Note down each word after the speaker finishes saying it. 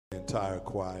entire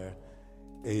choir.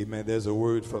 Amen. There's a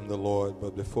word from the Lord,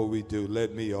 but before we do,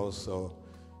 let me also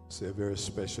say a very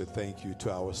special thank you to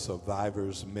our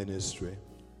survivors ministry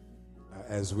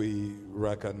as we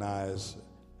recognize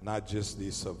not just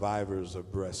the survivors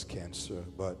of breast cancer,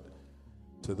 but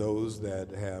to those that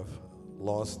have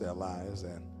lost their lives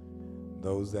and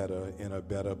those that are in a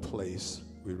better place.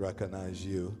 We recognize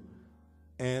you.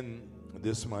 And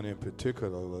this month in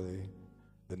particularly,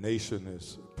 the nation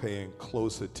is paying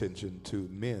close attention to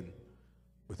men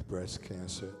with breast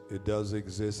cancer. It does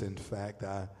exist. In fact,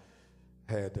 I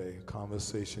had a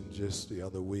conversation just the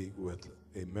other week with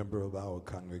a member of our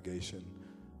congregation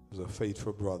who's a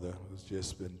faithful brother who's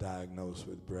just been diagnosed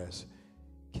with breast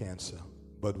cancer.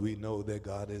 But we know that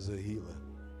God is a healer.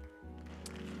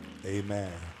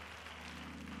 Amen.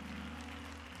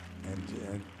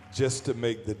 And just to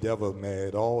make the devil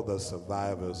mad, all the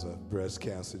survivors of breast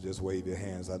cancer, just wave your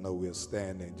hands. I know we're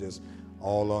standing just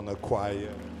all on the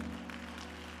choir.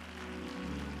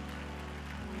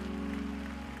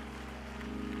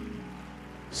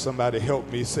 Somebody help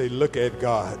me say, look at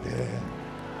God.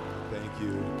 Thank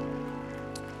you.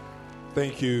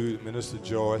 Thank you, Minister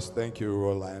Joyce. Thank you,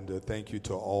 Rolanda. Thank you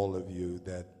to all of you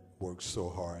that work so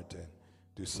hard and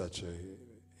do such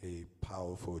a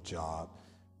powerful job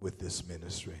with this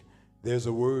ministry. There's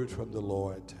a word from the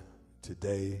Lord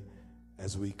today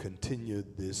as we continue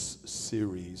this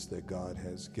series that God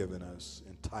has given us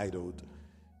entitled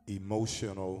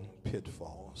Emotional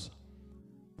Pitfalls.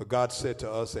 But God said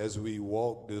to us as we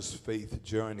walk this faith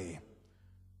journey,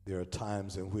 there are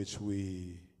times in which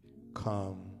we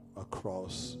come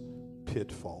across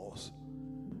pitfalls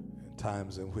and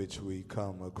times in which we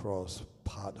come across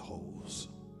potholes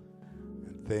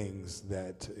and things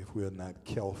that, if we're not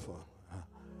careful,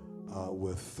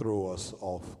 will throw us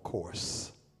off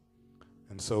course.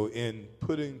 And so in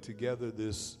putting together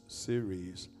this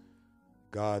series,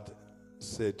 God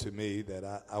said to me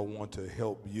that I want to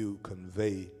help you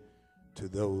convey to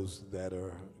those that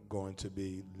are going to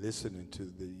be listening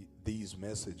to these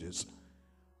messages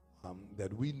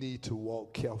that we need to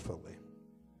walk carefully.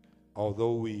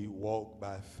 Although we walk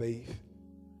by faith,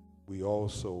 we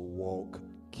also walk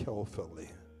carefully.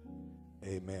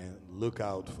 Amen. Look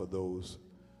out for those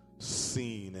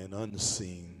seen and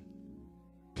unseen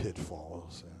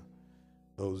pitfalls.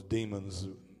 Those demons,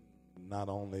 not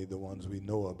only the ones we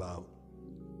know about,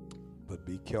 but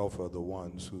be careful of the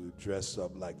ones who dress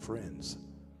up like friends.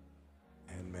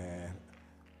 Amen.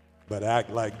 But act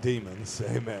like demons.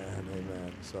 Amen.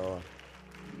 Amen. So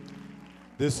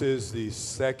this is the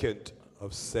second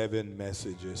of 7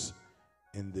 messages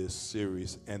in this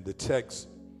series. And the text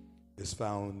is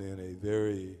found in a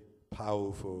very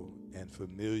powerful and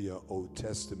familiar Old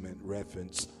Testament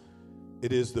reference.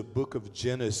 It is the book of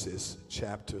Genesis,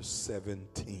 chapter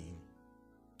 17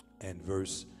 and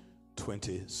verse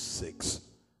 26.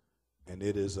 And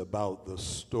it is about the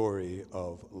story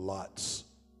of Lot's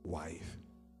wife.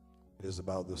 It is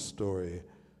about the story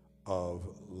of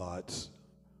Lot's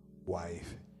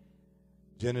wife.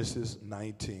 Genesis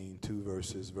 19, 2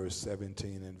 verses, verse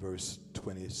 17 and verse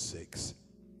 26.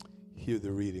 Hear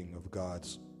the reading of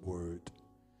God's word.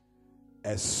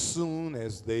 As soon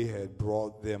as they had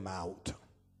brought them out,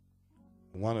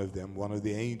 one of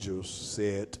the angels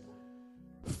said,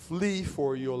 "Flee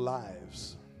for your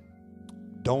lives.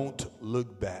 Don't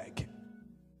look back,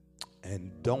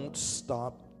 and don't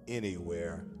stop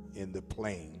anywhere in the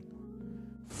plain.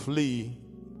 Flee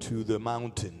to the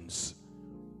mountains,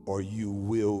 or you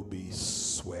will be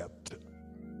swept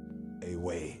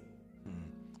away."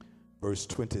 Verse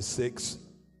 26,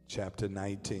 chapter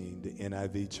 19, the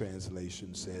NIV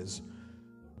translation says,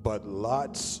 "But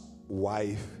Lot's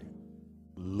wife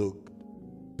looked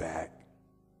back,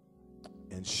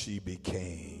 and she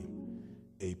became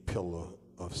a pillar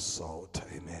of salt."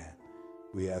 Amen.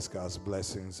 We ask God's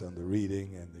blessings on the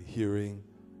reading and the hearing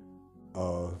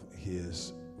of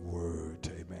his word.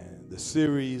 Amen. The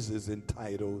series is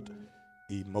entitled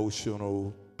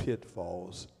Emotional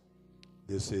Pitfalls.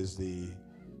 This is the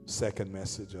second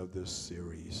message of this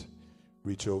series.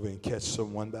 Reach over and catch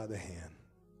someone by the hand.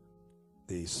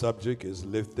 The subject is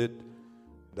lifted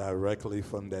directly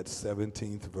from that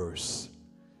 17th verse.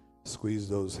 Squeeze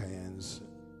those hands.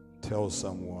 Tell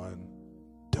someone,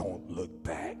 don't look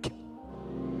back.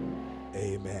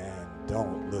 Amen.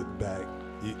 Don't look back.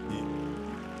 You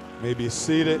may be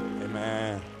seated.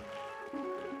 Amen.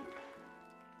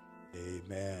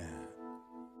 Amen.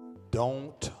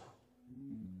 Don't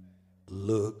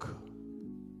look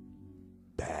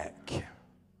back.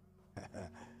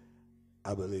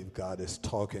 I believe God is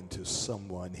talking to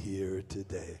someone here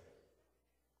today.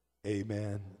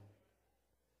 Amen.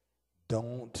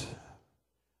 Don't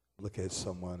look at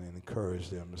someone and encourage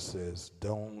them. It says,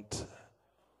 don't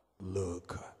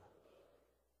look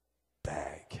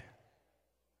back.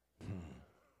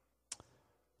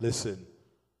 Listen,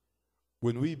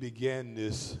 when we began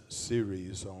this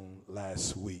series on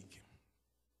last week,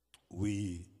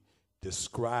 we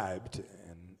described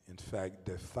and, in fact,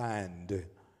 defined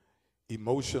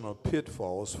emotional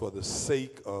pitfalls for the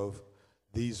sake of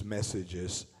these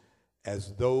messages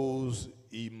as those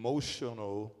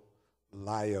emotional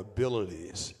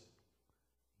liabilities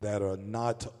that are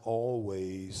not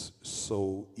always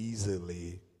so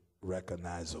easily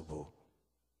recognizable.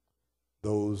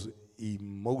 Those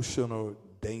emotional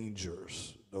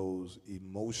dangers, those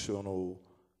emotional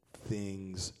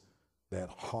things that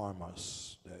harm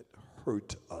us, that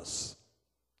hurt us,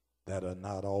 that are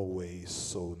not always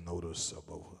so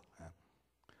noticeable.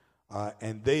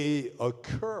 And they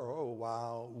occur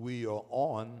while we are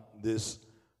on this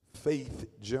faith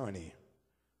journey,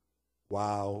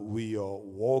 while we are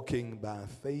walking by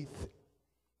faith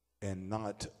and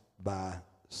not by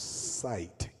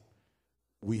sight.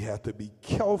 We have to be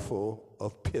careful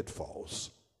of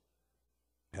pitfalls.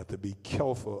 We have to be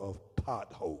careful of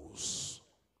potholes.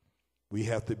 We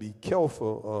have to be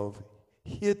careful of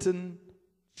hidden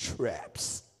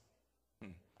traps.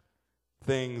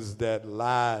 Things that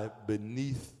lie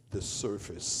beneath the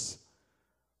surface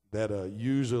that are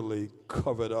usually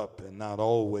covered up and not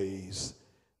always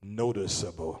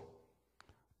noticeable.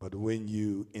 But when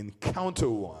you encounter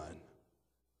one,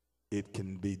 it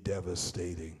can be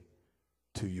devastating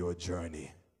to your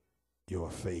journey, your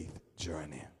faith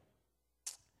journey.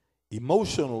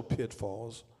 Emotional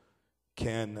pitfalls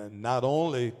can not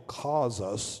only cause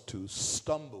us to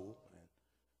stumble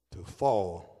and to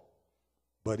fall,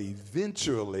 but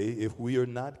eventually, if we are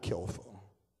not careful,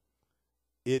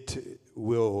 it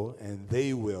will and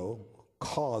they will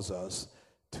cause us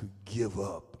to give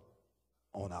up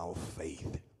on our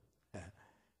faith.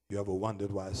 You ever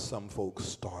wondered why some folks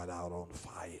start out on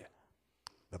fire?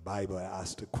 The Bible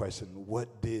asks the question,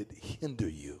 what did hinder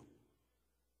you?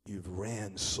 You've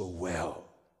ran so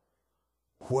well.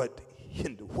 What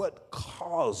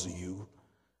caused you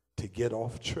to get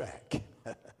off track?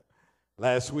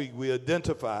 Last week we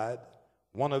identified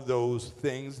one of those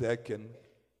things that can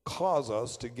cause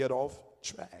us to get off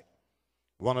track.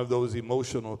 One of those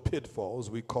emotional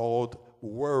pitfalls we called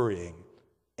worrying,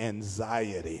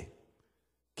 anxiety,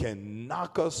 can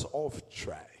knock us off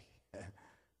track.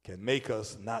 Can make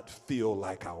us not feel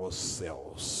like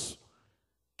ourselves,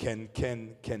 can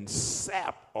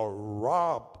sap or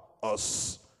rob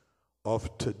us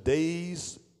of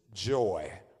today's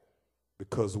joy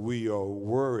because we are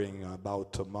worrying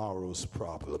about tomorrow's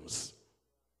problems.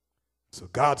 So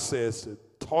God says to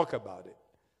talk about it.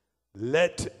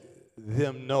 Let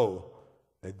them know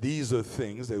that these are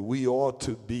things that we ought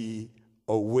to be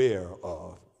aware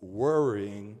of.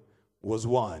 Worrying was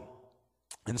one.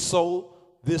 And so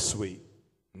this week,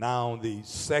 now the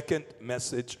second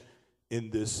message in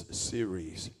this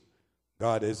series,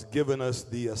 God has given us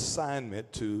the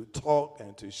assignment to talk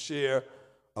and to share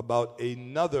about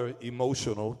another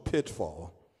emotional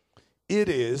pitfall. It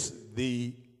is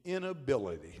the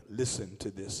inability, listen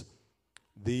to this,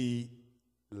 the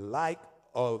lack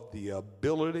of the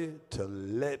ability to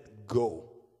let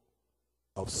go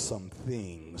of some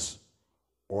things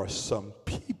or some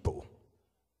people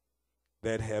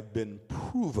that have been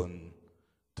proven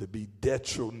to be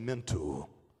detrimental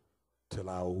to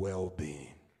our well-being.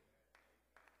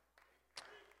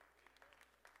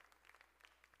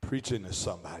 Preaching to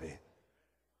somebody.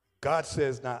 God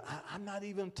says, now, I'm not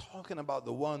even talking about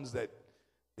the ones that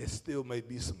there still may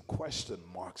be some question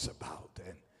marks about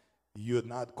and you're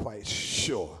not quite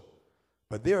sure.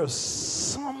 But there are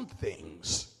some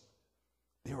things,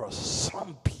 there are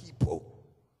some people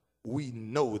we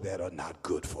know that are not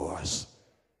good for us.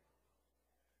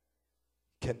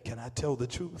 Can I tell the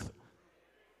truth?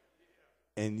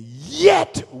 And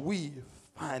yet we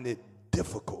find it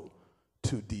difficult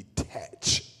to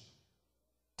detach,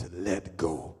 to let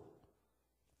go.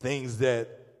 Things that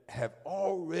have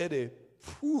already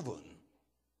proven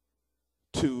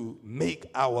to make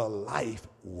our life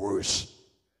worse,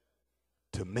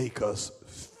 to make us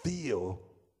feel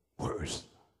worse.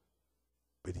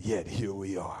 But yet here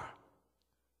we are,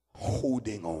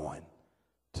 holding on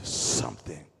to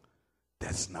something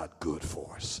that's not good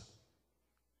for us.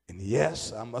 And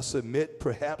yes, I must admit,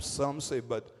 perhaps some say,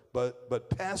 but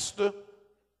Pastor,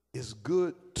 it's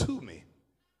good to me.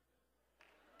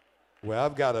 Well,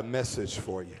 I've got a message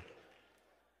for you.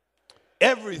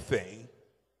 Everything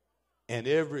and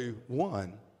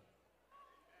everyone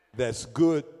that's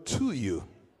good to you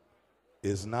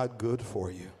is not good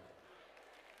for you.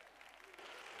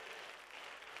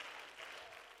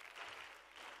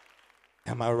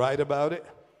 Am I right about it?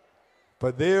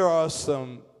 But there are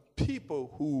some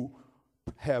people who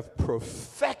have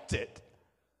perfected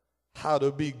how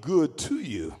to be good to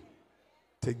you,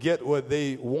 to get what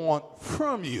they want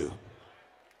from you.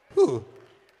 Whew.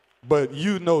 But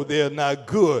you know they're not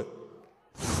good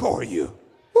for you.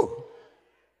 Whew.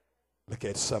 Look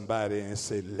at somebody and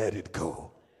say, let it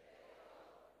go.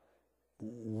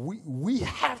 We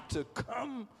have to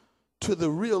come to the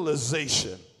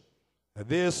realization that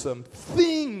there's some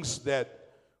things that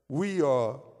we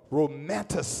are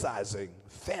romanticizing,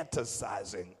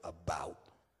 fantasizing about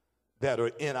that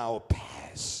are in our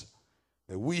past.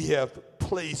 That we have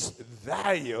placed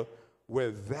value where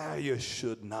value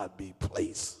should not be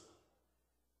placed.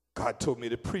 God told me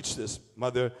to preach this,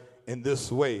 Mother, in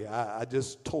this way. I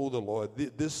just told the Lord,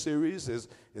 this series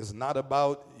is not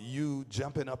about you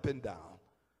jumping up and down.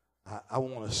 I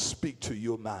want to speak to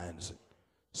your minds,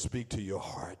 speak to your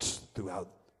hearts throughout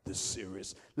this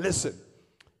series. Listen,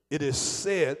 it is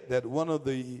said that one of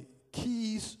the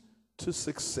keys to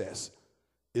success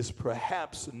is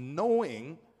perhaps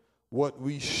knowing what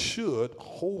we should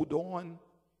hold on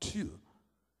to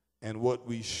and what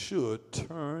we should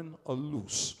turn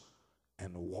loose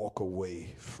and walk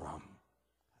away from.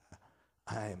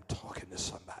 I am talking to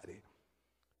somebody.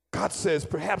 God says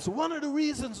perhaps one of the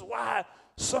reasons why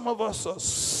some of us are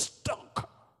stuck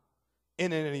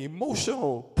in an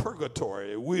emotional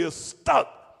purgatory, we're stuck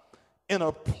in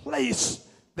a place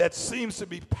that seems to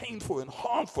be painful and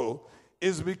harmful,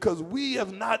 is because we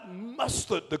have not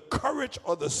mustered the courage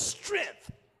or the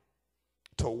strength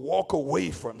to walk away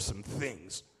from some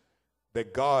things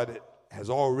that God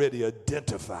has already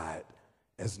identified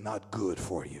as not good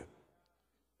for you.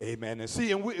 Amen. And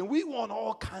see, and we want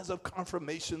all kinds of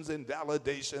confirmations and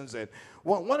validations. And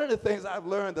one of the things I've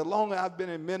learned the longer I've been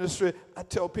in ministry, I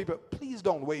tell people, please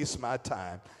don't waste my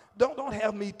time. Don't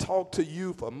have me talk to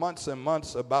you for months and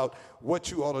months about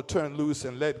what you ought to turn loose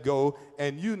and let go.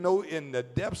 And you know in the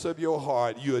depths of your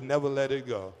heart, you would never let it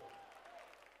go.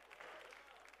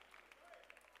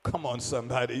 Come on,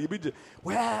 somebody. You be just,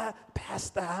 well,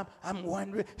 Pastor, I'm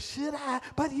wondering, should I?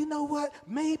 But you know what?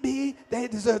 Maybe they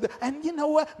deserve it. And you know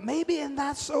what? Maybe it's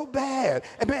not so bad.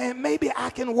 And maybe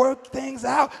I can work things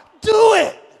out. Do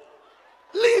it.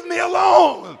 Leave me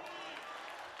alone.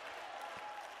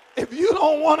 If you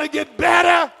don't want to get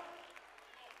better,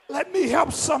 let me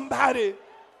help somebody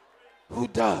who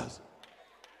does.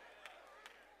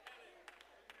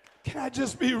 Can I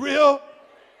just be real?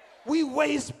 We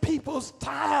waste people's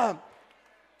time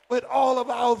with all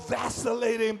of our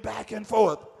vacillating back and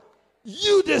forth.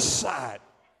 You decide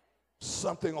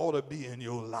something ought to be in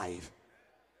your life.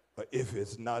 But if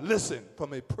it's not, listen,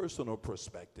 from a personal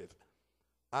perspective,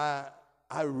 I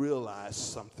realized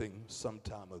something some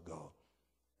time ago.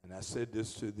 And I said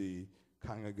this to the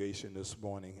congregation this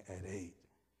morning at 8,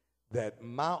 that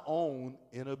my own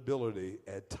inability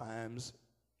at times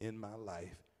in my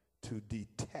life to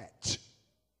detach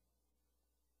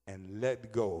and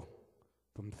let go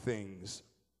from things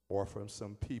or from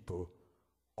some people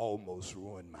almost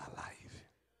ruined my life.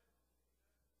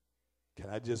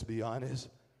 Can I just be honest?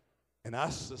 And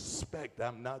I suspect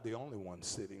I'm not the only one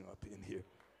sitting up in here.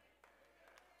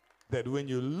 That when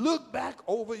you look back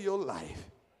over your life,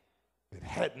 it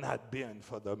had not been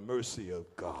for the mercy of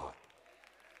God.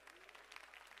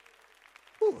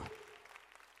 Whew.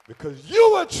 Because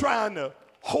you were trying to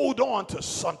hold on to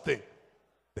something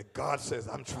that God says,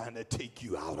 I'm trying to take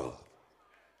you out of.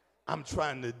 I'm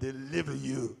trying to deliver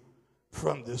you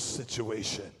from this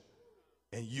situation.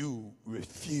 And you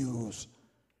refuse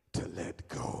to let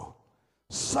go.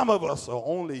 Some of us are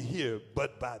only here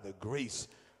but by the grace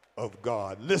of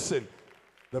God. Listen,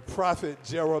 the prophet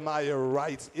Jeremiah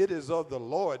writes, it is of the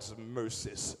Lord's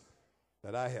mercies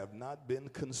that I have not been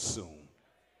consumed.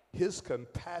 His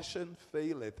compassion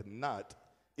faileth not.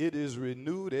 It is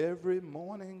renewed every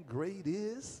morning. Great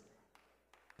is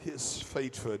his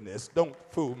faithfulness. Don't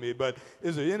fool me, but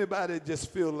is there anybody that just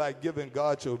feel like giving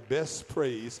God your best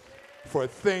praise for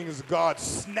things God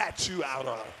snatched you out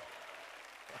of?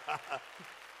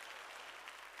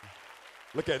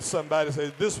 Look at somebody and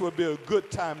say, this would be a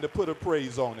good time to put a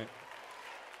praise on it.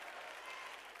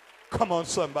 Come on,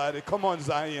 somebody. Come on,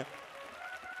 Zion.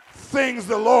 Things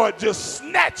the Lord just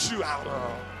snatched you out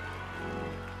of.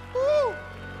 Woo.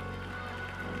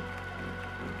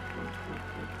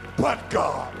 But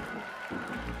God.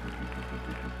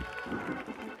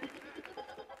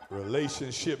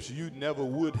 Relationships you never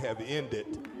would have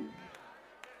ended.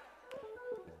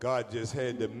 God just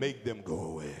had to make them go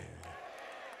away.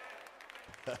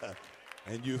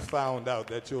 and you found out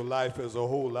that your life is a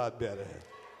whole lot better.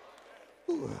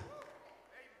 Ooh.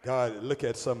 God, look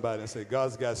at somebody and say,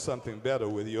 God's got something better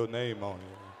with your name on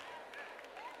it.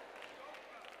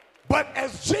 But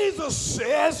as Jesus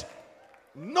says,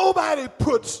 nobody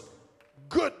puts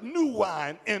good new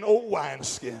wine in old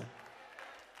wineskin.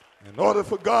 In order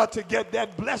for God to get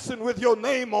that blessing with your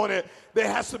name on it, there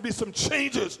has to be some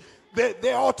changes.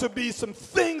 There ought to be some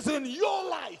things in your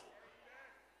life.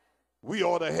 We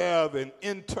ought to have an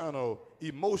internal,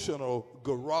 emotional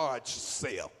garage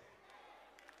sale.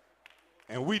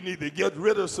 And we need to get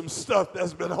rid of some stuff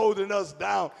that's been holding us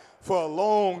down for a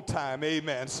long time.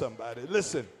 Amen, somebody.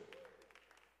 Listen,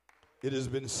 it has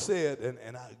been said,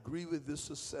 and I agree with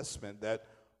this assessment, that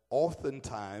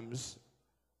oftentimes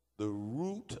the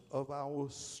root of our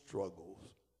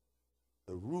struggles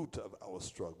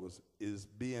is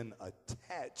being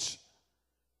attached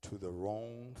to the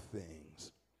wrong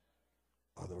things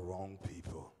or the wrong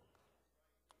people.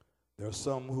 There are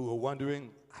some who are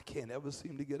wondering, I can't ever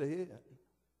seem to get ahead.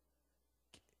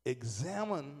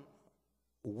 Examine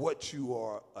what you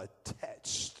are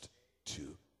attached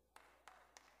to,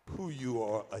 who you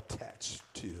are attached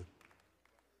to.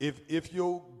 If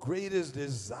your greatest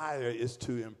desire is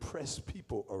to impress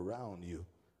people around you,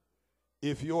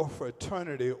 if your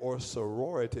fraternity or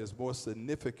sorority is more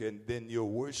significant than your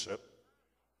worship,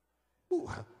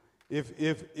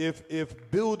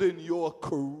 if building your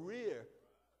career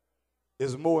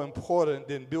is more important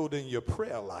than building your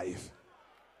prayer life,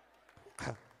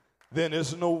 then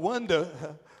it's no wonder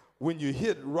when you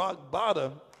hit rock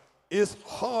bottom, it's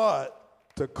hard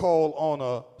to call on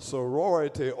a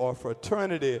sorority or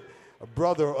fraternity, a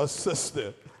brother or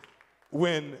sister,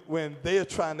 when they're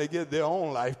trying to get their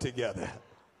own life together.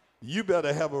 You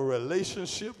better have a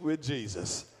relationship with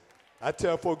Jesus. I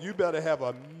tell folk, you better have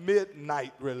a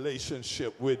midnight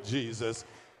relationship with Jesus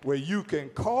where you can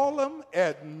call him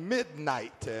at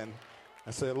midnight and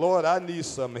say, Lord, I need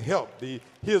some help.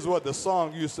 Here's what the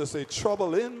song used to say,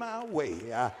 trouble in my way.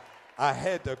 I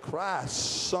had to cry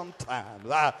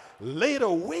sometimes. I laid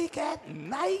awake at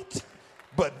night,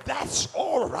 but that's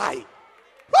all right.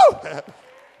 Woo!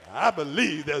 I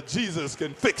believe that Jesus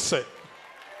can fix it.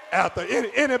 After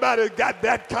anybody got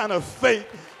that kind of faith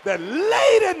that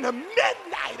late in the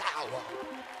midnight hour,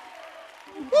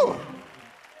 woo,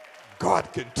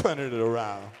 God can turn it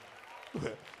around.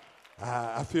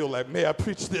 I feel like, may I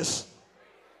preach this?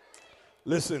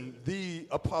 Listen, the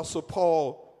Apostle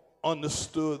Paul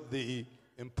understood the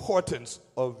importance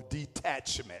of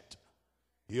detachment.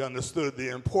 He understood the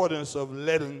importance of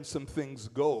letting some things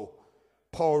go.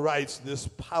 Paul writes this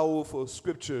powerful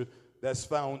scripture that's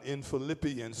found in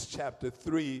Philippians chapter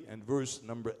 3 and verse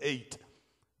number 8.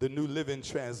 The New Living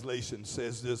Translation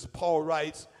says this. Paul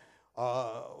writes,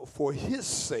 for his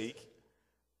sake,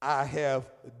 I have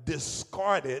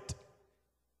discarded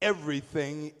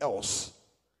everything else,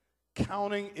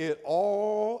 counting it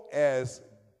all as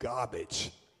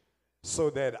garbage, so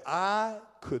that I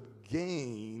could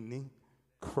gain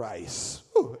Christ.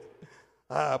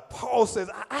 Paul says,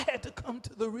 I had to come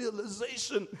to the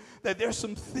realization that there's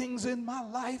some things in my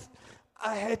life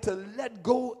I had to let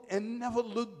go and never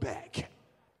look back.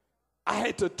 I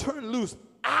had to turn loose.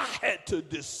 I had to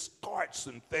discard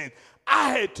some things. I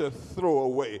had to throw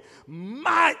away.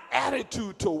 My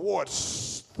attitude towards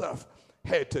stuff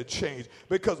had to change,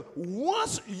 because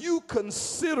once you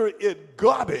consider it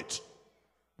garbage,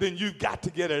 then you got to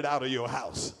get it out of your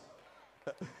house.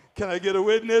 Can I get a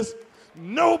witness?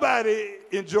 Nobody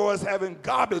enjoys having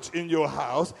garbage in your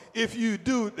house. If you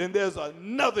do, then there's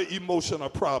another emotional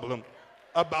problem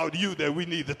about you that we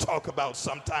need to talk about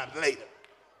sometime later.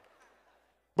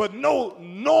 But no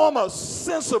normal,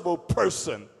 sensible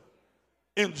person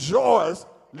enjoys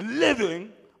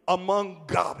living among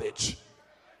garbage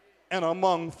and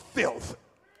among filth.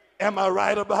 Am I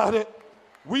right about it?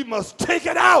 We must take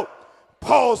it out.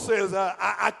 Paul says,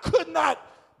 I could not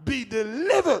be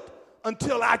delivered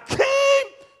until I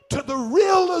came to the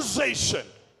realization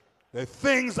that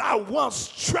things I once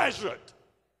treasured,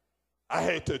 I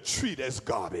had to treat as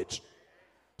garbage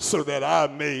so that I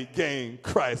may gain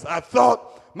Christ. I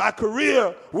thought my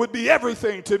career would be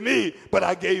everything to me, but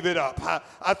I gave it up.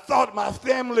 I thought my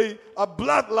family, a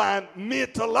bloodline,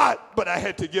 meant a lot, but I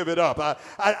had to give it up.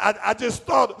 I just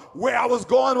thought where I was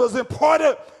going was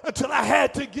important until I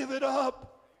had to give it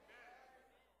up.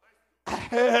 I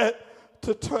had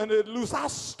to turn it loose. I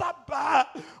stopped by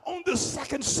on the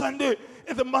second Sunday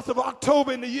in the month of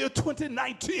October in the year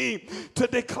 2019 to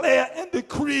declare and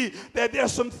decree that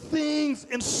there's some things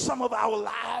in some of our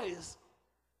lives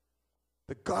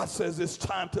that God says it's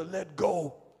time to let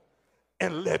go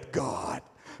and let God.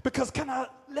 Because can I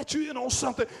let you in on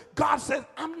something. God says,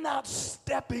 I'm not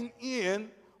stepping in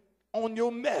on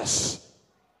your mess.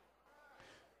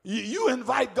 You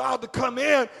invite God to come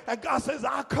in, and God says,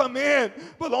 I'll come in,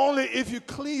 but only if you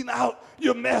clean out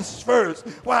your mess first.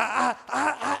 Well,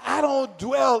 I don't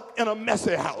dwell in a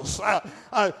messy house.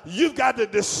 You've got to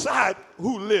decide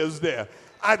who lives there.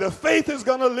 Either faith is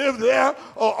going to live there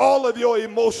or all of your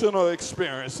emotional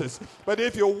experiences. But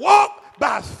if you walk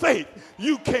by faith,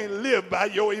 you can't live by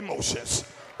your emotions.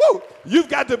 Woo! You've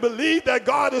got to believe that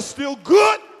God is still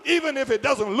good, even if it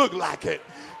doesn't look like it.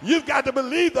 You've got to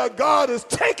believe that God is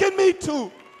taking me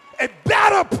to a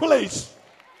better place,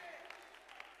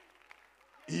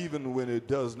 even when it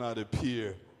does not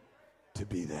appear to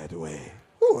be that way.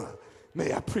 Ooh,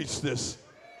 may I preach this?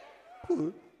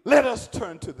 Ooh, let us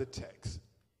turn to the text.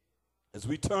 As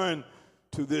we turn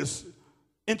to this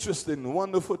interesting,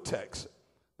 wonderful text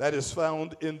that is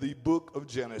found in the book of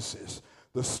Genesis,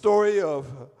 the story of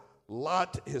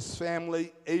Lot, his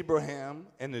family, Abraham,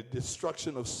 and the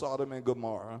destruction of Sodom and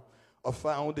Gomorrah are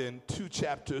found in 2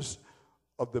 chapters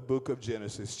of the book of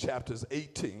Genesis, chapters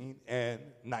 18 and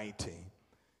 19.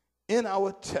 In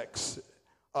our text,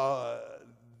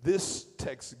 this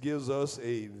text gives us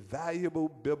a valuable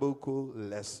biblical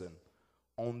lesson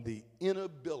on the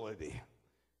inability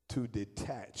to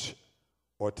detach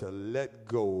or to let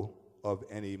go of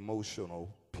an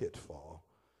emotional pitfall.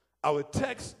 Our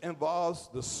text involves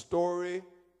the story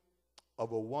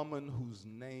of a woman whose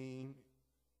name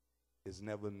is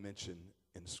never mentioned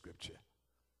in Scripture.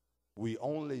 We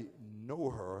only know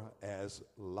her as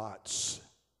Lot's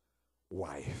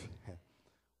wife.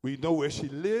 We know where she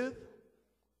lived.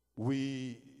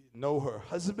 We know her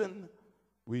husband.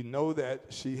 We know that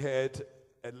she had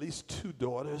at least 2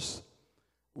 daughters.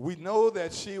 We know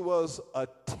that she was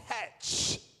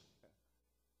attached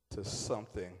to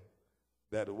something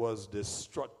that was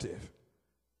destructive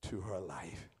to her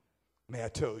life. May I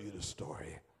tell you the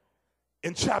story?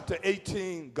 In chapter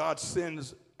 18, God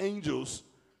sends angels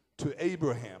to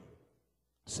Abraham.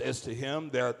 Says to him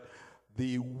that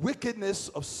the wickedness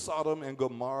of Sodom and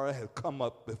Gomorrah had come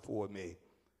up before me.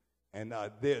 And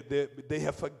they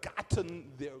have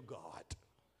forgotten their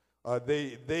God.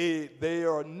 They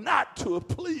are not to a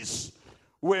place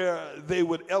where they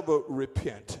would ever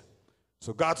repent.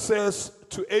 So God says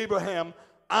to Abraham,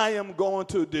 I am going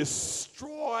to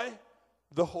destroy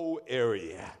the whole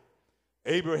area.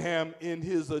 Abraham, in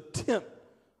his attempt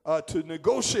to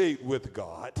negotiate with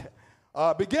God,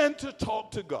 began to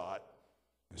talk to God,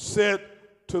 said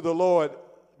to the Lord,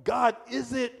 God,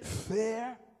 is it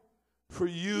fair for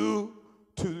you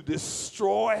to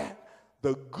destroy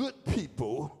the good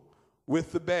people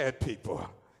with the bad people?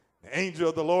 The angel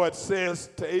of the Lord says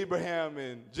to Abraham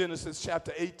in Genesis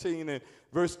chapter 18 and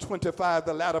verse 25,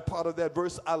 the latter part of that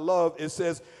verse I love, it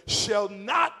says, shall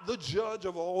not the judge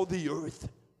of all the earth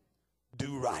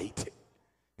do right?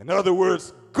 In other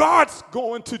words, God's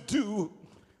going to do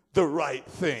the right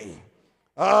thing.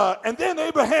 And then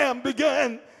Abraham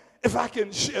began, if I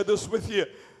can share this with you,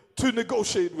 to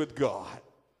negotiate with God.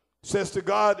 Says to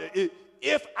God,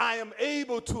 if I am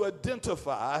able to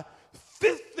identify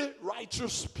 50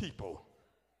 righteous people,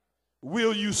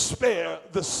 will you spare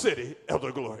the city,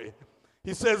 Elder Glory?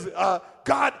 He says,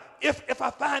 God, if I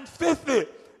find 50,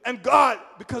 and God,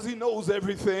 because he knows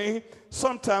everything,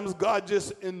 sometimes God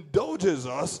just indulges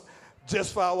us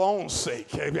just for our own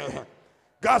sake. Amen.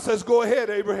 God says, go ahead,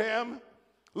 Abraham,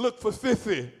 look for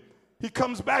 50. He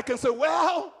comes back and says,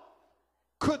 well,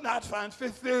 could not find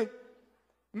 50.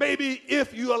 Maybe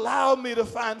if you allow me to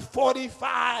find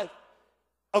 45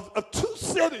 of 2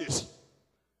 cities,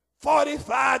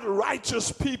 45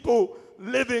 righteous people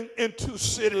living in 2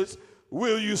 cities,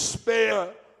 will you spare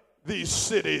these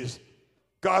cities?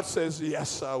 God says,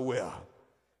 yes, I will.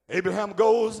 Abraham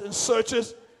goes and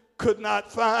searches, could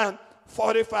not find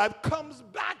 45, comes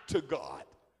back to God.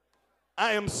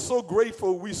 I am so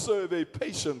grateful we serve a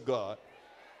patient God,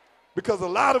 because a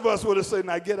lot of us would have said,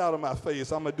 now get out of my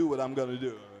face. I'm going to do what I'm going to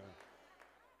do.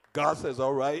 God says,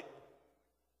 all right,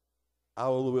 I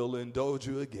will indulge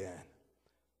you again.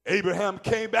 Abraham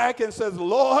came back and says,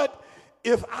 Lord,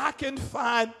 if I can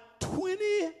find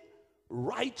 20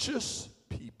 righteous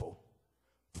people,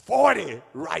 40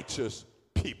 righteous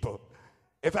people.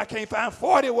 If I can't find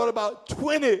 40, what about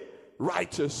 20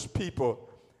 righteous people?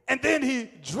 And then he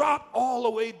dropped all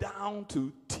the way down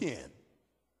to 10.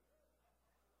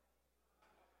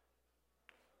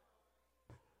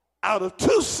 Out of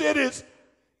 2 cities,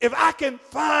 if I can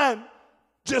find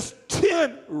just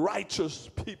 10 righteous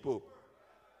people,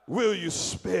 will you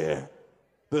spare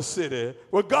the city?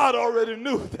 Well, God already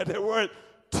knew that there weren't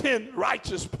 10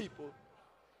 righteous people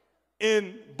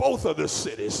in both of the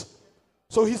cities.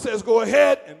 So he says, go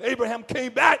ahead. And Abraham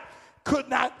came back, could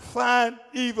not find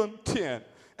even 10.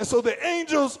 And so the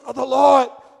angels of the Lord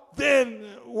then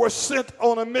were sent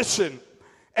on a mission.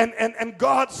 And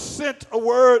God sent a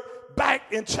word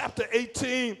back in chapter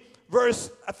 18,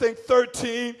 verse, I think,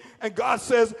 13. And God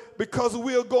says, because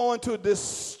we are going to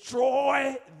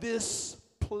destroy this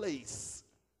place.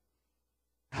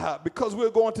 Because we're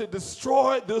going to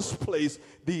destroy this place,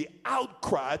 the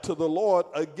outcry to the Lord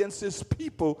against his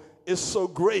people is so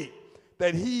great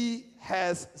that he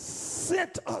has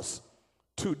sent us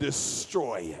to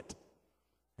destroy it.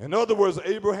 In other words,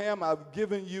 Abraham, I've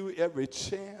given you every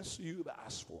chance you've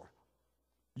asked for.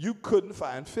 You couldn't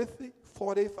find 50,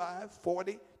 45,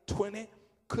 40, 20,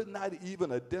 could not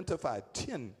even identify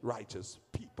 10 righteous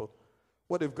people.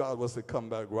 What if God was to come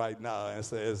back right now and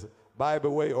says, by the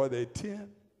way, are there 10?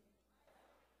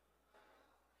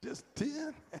 Just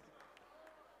 10?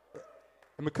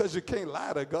 And because you can't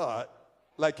lie to God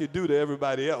like you do to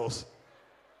everybody else,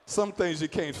 some things you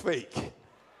can't fake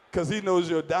because he knows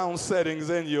your down settings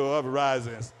and your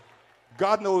uprisings.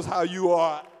 God knows how you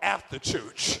are after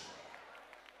church.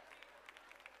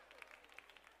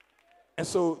 And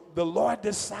so the Lord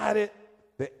decided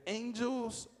the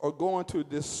angels are going to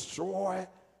destroy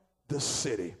the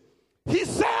city. He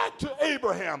said to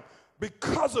Abraham,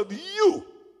 because of you,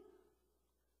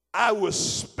 I will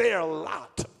spare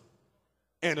Lot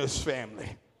and his family.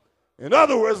 In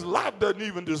other words, Lot doesn't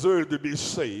even deserve to be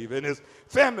saved and his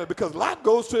family, because Lot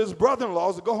goes to his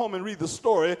brother-in-laws to go home and read the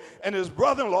story, and his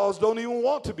brother-in-laws don't even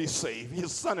want to be saved.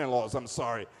 His son-in-laws,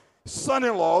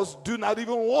 son-in-laws do not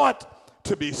even want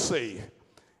to be saved.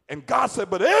 And God said,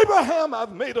 but Abraham,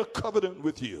 I've made a covenant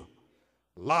with you.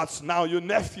 Lot's now your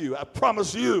nephew. I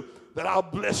promise you that I'll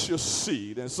bless your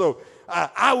seed. And so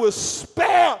I will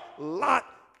spare Lot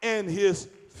and his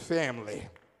family.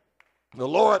 The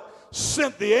Lord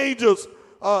sent the angels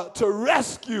to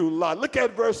rescue Lot. Look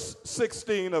at verse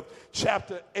 16 of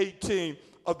chapter 18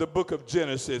 of the book of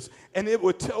Genesis, and it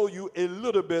will tell you a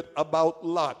little bit about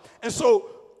Lot. And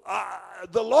so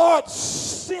the Lord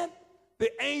sent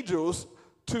the angels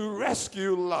to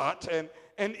rescue Lot,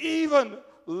 and even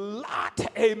Lot,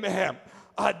 amen,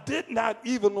 did not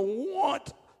even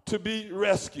want to be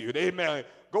rescued, amen.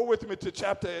 Go with me to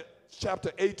chapter 18.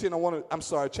 Chapter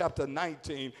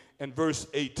 19 and verse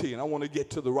 18. I want to get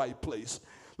to the right place.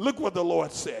 Look what the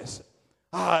Lord says.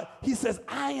 He says,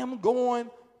 I am going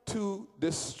to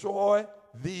destroy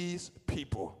these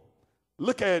people.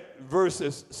 Look at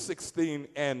verses 16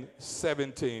 and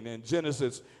 17 in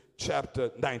Genesis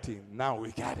chapter 19. Now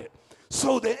we got it.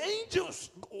 So the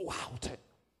angels go out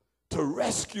to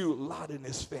rescue Lot and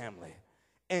his family.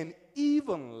 And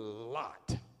even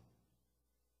Lot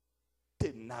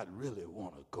did not really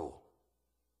want to go.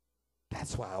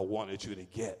 That's why I wanted you to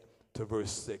get to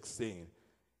verse 16.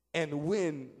 And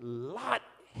when Lot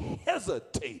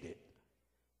hesitated,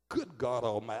 good God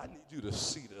Almighty, I need you to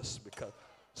see this, because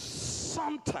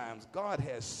sometimes God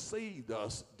has saved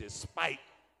us despite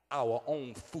our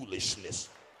own foolishness.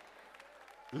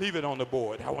 Leave it on the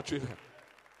board. I want you to.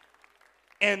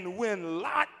 And when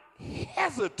Lot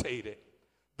hesitated,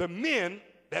 the men,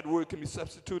 that word can be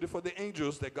substituted for the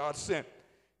angels that God sent,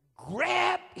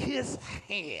 grabbed his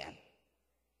hand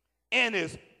and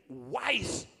his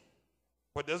wife's.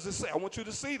 What does it say? I want you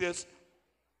to see this.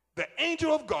 The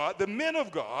angel of God, the men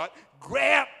of God,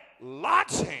 grabbed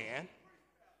Lot's hand,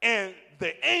 and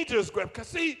the angels grabbed. Because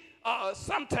see,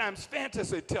 sometimes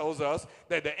fantasy tells us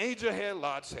that the angel had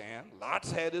Lot's hand,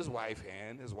 Lot's had his wife's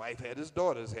hand, his wife had his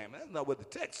daughter's hand. That's not what the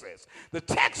text says. The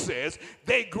text says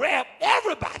they grabbed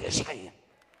everybody's hand.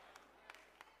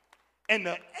 And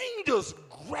the angels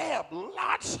grabbed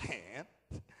Lot's hand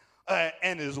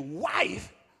and his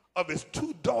wife of his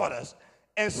two daughters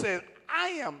and said, I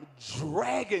am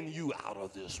dragging you out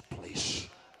of this place.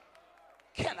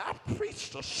 Can I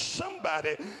preach to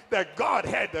somebody that God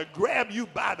had to grab you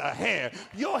by the hand?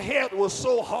 Your head was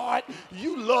so hard,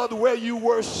 you loved where you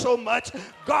were so much,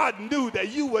 God knew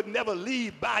that you would never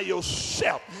leave by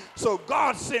yourself. So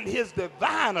God sent his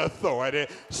divine authority.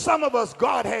 Some of us,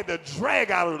 God had to drag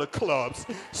out of the clubs.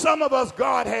 Some of us,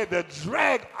 God had to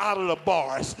drag out of the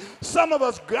bars. Some of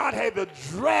us, God had to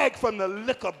drag from the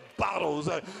liquor bottles.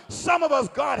 Some of us,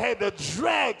 God had to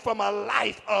drag from a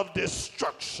life of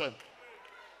destruction.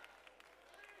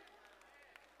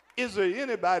 Is there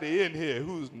anybody in here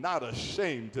who's not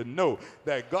ashamed to know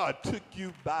that God took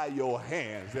you by your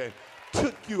hands and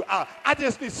took you out? I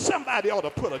just need somebody ought to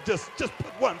put just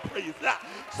put one praise out.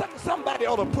 Somebody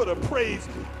ought to put a praise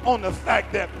on the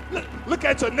fact that, look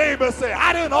at your neighbor and say,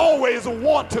 I didn't always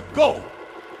want to go,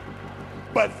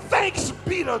 But thanks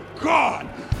be to God,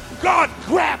 God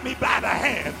grabbed me by the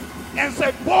hand and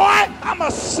said, boy, I'm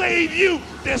going to save you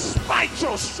despite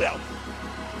yourself.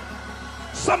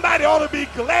 Somebody ought to be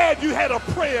glad you had a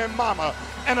praying mama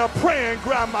and a praying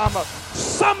grandmama.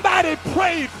 Somebody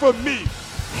prayed for me,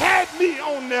 had me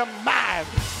on their mind,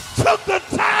 took the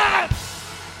time.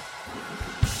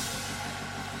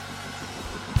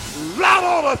 Lot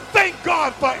ought to thank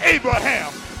God for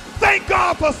Abraham. Thank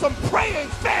God for some praying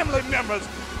family members,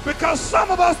 because some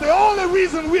of us, the only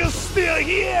reason we're still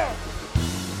here.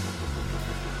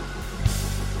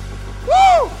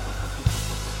 Woo!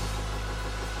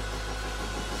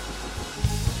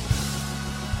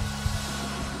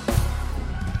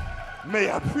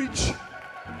 May I preach?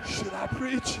 Should I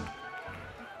preach?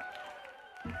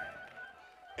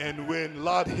 And when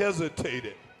Lot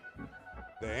hesitated,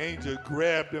 the angel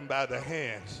grabbed him by the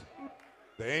hands.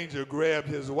 The angel grabbed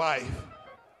his wife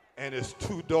and his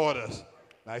 2 daughters.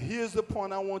 Now here's the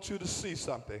point I want you to see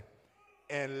something.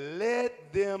 And led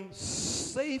them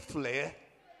safely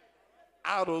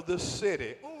out of the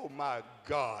city. Oh my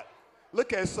God.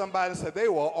 Look at somebody and say, they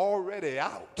were already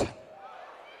out.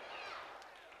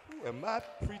 Who am I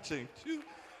preaching to?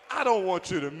 I don't want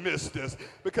you to miss this,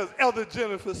 because Elder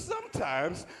Jennifer,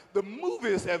 sometimes the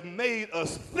movies have made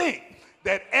us think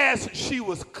that as she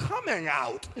was coming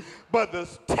out, but the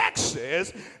text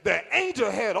says the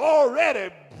angel had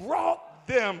already brought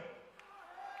them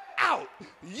out.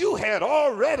 You had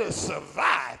already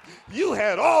survived. You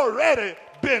had already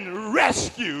been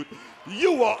rescued.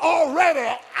 You were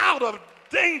already out of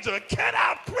danger. Can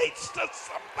I preach to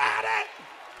somebody?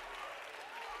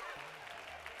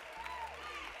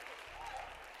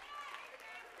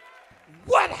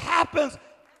 What happens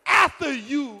after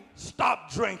you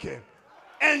stop drinking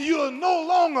and you're no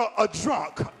longer a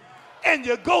drunk and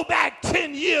you go back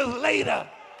 10 years later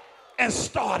and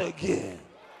start again?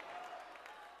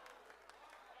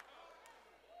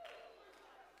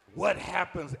 What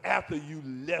happens after you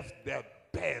left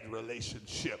that bad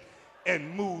relationship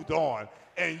and moved on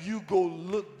and you go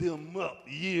look them up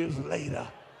years later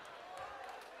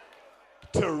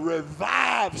to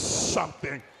revive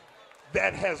something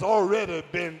that has already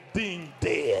been deemed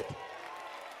dead?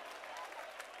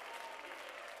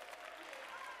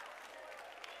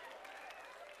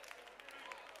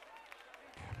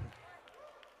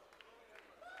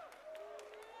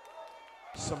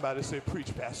 Somebody say,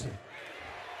 preach, Pastor.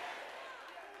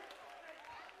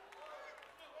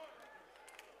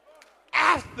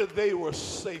 After they were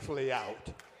safely out.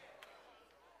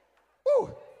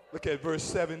 Woo, look at verse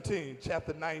 17,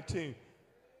 chapter 19.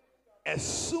 As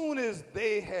soon as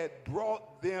they had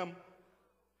brought them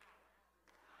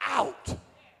out,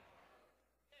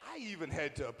 I even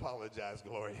had to apologize,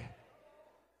 Gloria.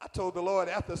 I told the Lord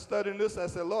after studying this, I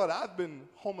said, Lord, I've been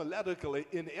homiletically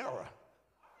in error.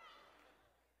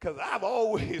 Because I've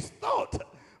always thought,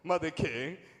 Mother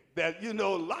King, that,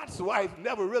 Lot's wife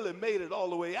never really made it all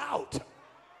the way out.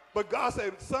 But God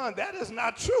said, son, that is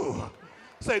not true.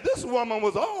 Say, this woman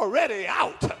was already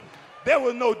out. There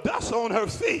was no dust on her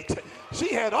feet.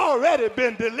 She had already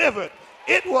been delivered.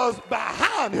 It was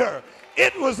behind her.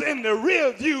 It was in the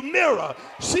rear view mirror.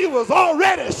 She was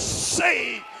already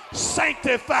saved,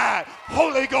 sanctified,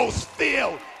 Holy Ghost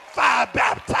filled, fire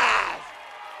baptized.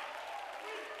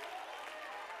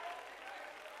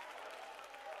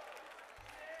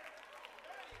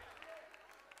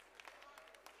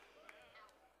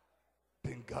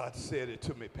 Then God said it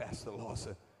to me, Pastor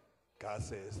Lawson. God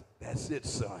says, that's it,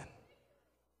 son.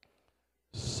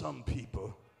 Some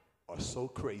people are so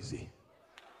crazy,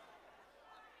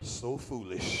 so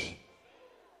foolish,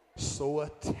 so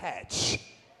attached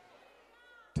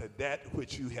to that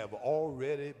which you have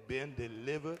already been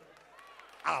delivered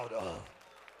out of,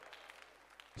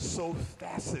 so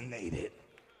fascinated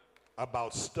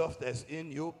about stuff that's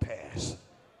in your past,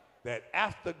 that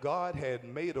after God had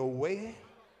made a way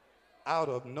out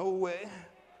of nowhere,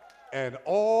 and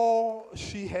all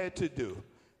she had to do,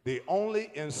 the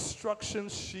only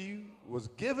instructions she was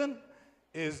given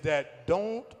is that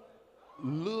don't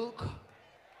look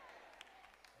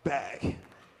back.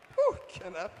 Whew,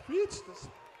 can I preach this?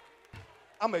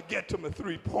 I'm going to get to my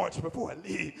 3 points before I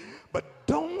leave. But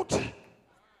don't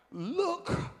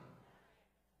look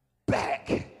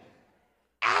back.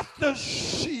 After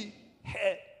she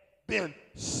had been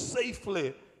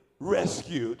safely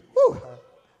rescued, whew,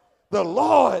 the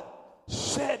Lord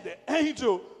said, the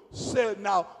angel said,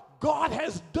 now God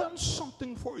has done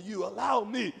something for you. Allow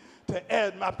me to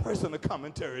add my personal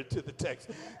commentary to the text.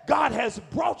 God has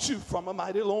brought you from a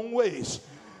mighty long ways.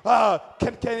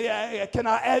 Can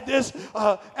I add this?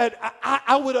 And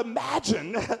I would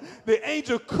imagine the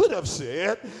angel could have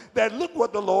said that, look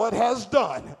what the Lord has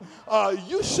done.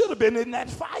 You should have been in that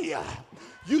fire.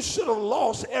 You should have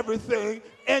lost everything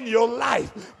in your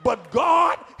life. But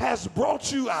God has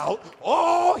brought you out.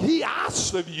 All he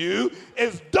asks of you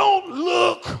is don't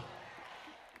look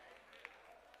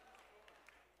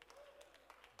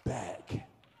back.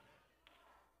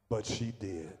 But she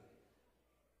did.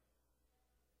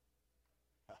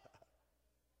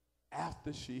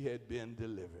 After she had been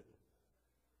delivered,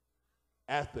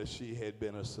 after she had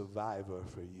been a survivor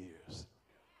for years.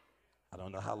 I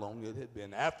don't know how long it had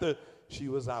been. After she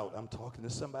was out, I'm talking to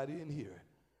somebody in here.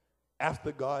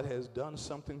 After God has done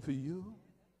something for you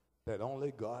that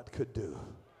only God could do.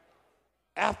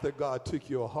 After God took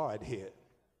your hard head,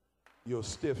 your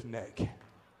stiff neck,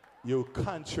 your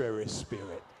contrary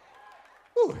spirit.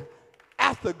 Ooh.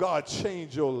 After God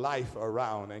changed your life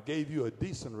around and gave you a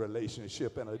decent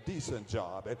relationship and a decent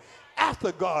job, and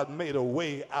after God made a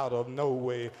way out of no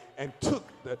way and took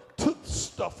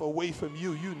stuff away from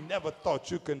you you never thought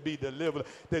you could be delivered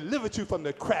you from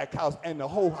the crack house and the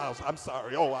whole house. I'm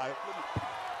sorry.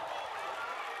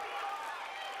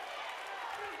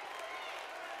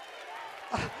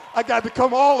 I got to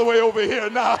come all the way over here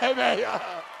now. Amen.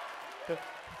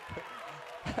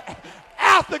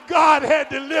 After God had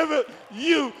delivered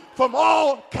you from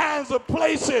all kinds of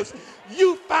places,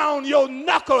 you found your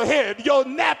knucklehead, your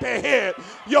nappy head,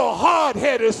 your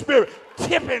hard-headed spirit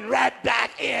tipping right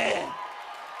back in.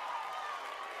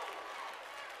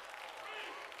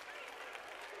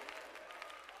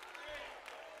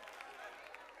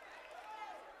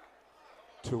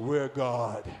 To where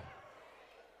God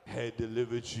had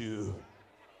delivered you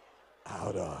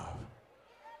out of.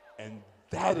 And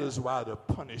that is why the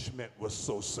punishment was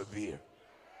so severe.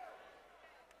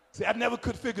 See, I never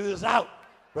could figure this out,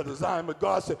 Brother Zion, but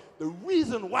God said, the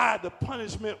reason why the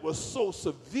punishment was so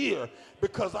severe,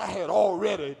 because I had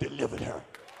already delivered her.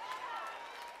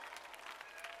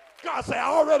 God said, I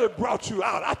already brought you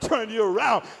out. I turned you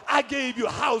around. I gave you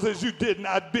houses you did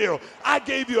not build. I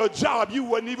gave you a job you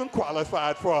wasn't even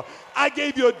qualified for. I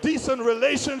gave you a decent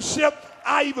relationship.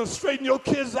 I even straightened your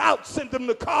kids out, sent them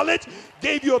to college,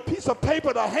 gave you a piece of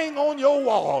paper to hang on your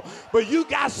wall. But you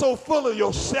got so full of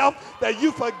yourself that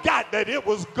you forgot that it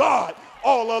was God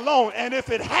all along. And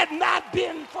if it had not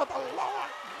been for the Lord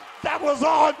that was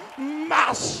on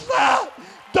my side,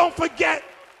 don't forget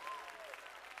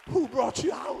who brought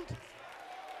you out.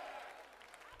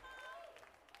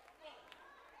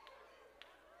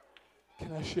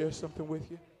 Can I share something with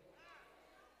you?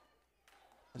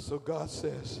 And so God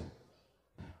says,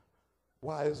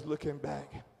 why is looking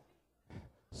back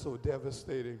so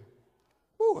devastating?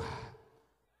 Whew.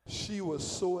 She was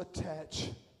so attached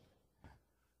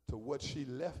to what she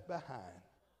left behind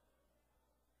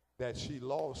that she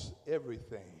lost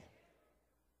everything,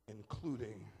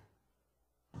 including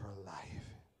her life.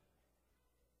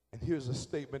 And here's a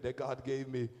statement that God gave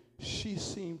me. She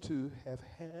seemed to have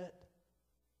had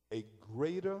a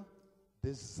greater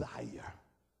desire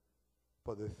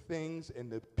for the things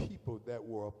and the people that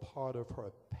were a part of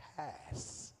her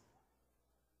past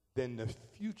than the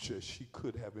future she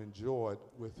could have enjoyed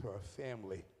with her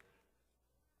family.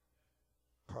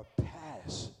 Her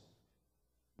past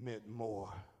meant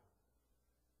more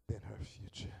than her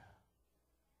future.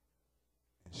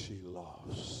 And she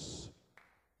lost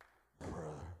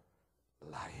her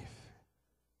life.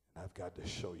 And I've got to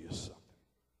show you something.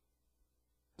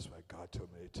 That's why God told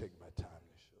me to take my time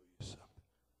to show you something.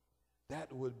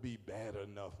 That would be bad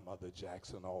enough, Mother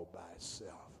Jackson, all by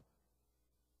itself,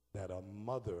 that a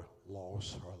mother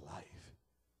lost her life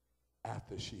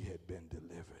after she had been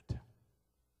delivered.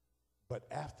 But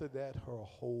after that, her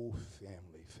whole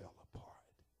family fell apart.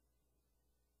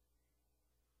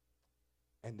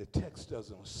 And the text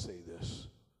doesn't say this,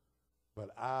 but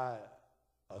I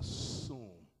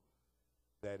assume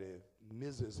that if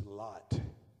Mrs. Lot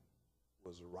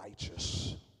was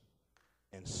righteous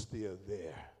and still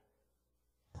there,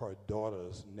 her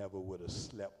daughters never would have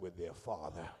slept with their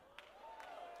father.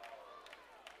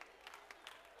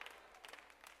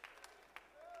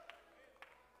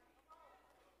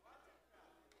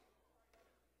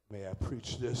 May I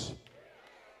preach this?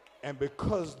 And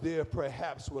because there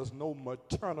perhaps was no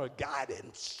maternal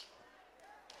guidance,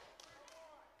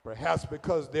 perhaps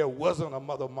because there wasn't a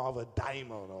Mother Martha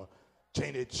Diamond or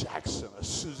Janet Jackson or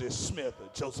Susie Smith or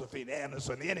Josephine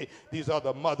Anderson, any of these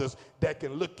other mothers that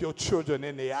can look your children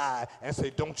in the eye and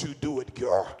say, don't you do it,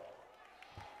 girl.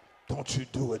 Don't you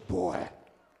do it, boy.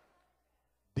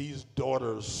 These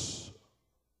daughters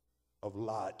of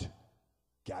Lot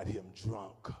got him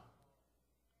drunk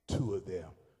two of them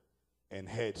and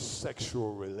had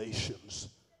sexual relations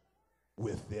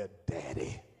with their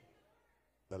daddy.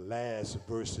 The last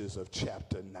verses of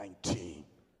chapter 19.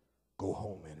 Go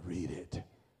home and read it.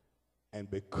 And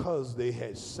because they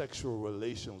had sexual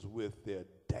relations with their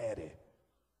daddy,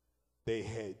 they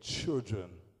had children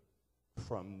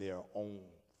from their own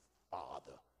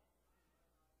father.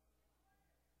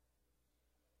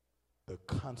 The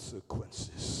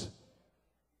consequences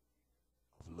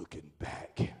of looking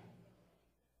back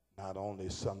not only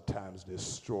sometimes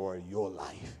destroy your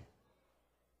life,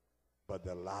 but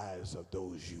the lives of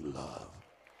those you love.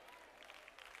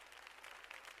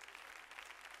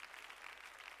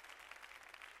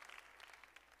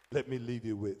 Let me leave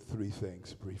you with three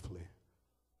things briefly.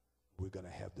 We're going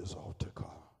to have this altar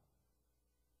call.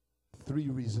 3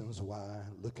 reasons why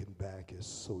looking back is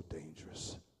so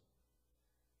dangerous.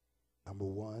 Number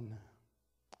 1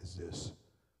 is this: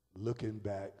 looking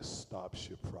back stops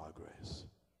your progress.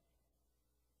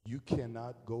 You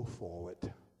cannot go forward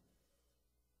and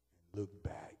look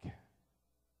back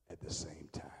at the same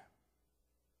time.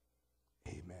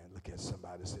 Amen. Look at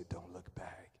somebody and say, don't look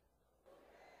back.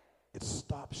 It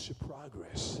stops your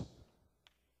progress.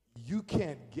 You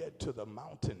can't get to the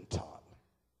mountaintop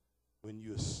when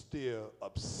you're still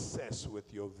obsessed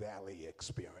with your valley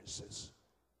experiences.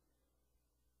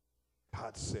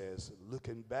 God says,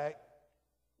 looking back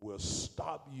will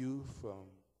stop you from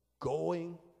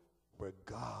going where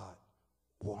God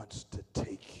wants to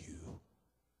take you.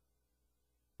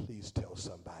 Please tell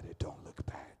somebody, don't look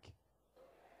back.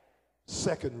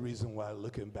 Second reason why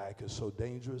looking back is so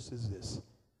dangerous is this: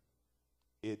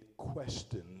 it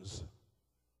questions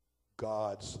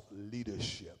God's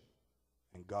leadership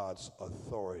and God's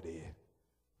authority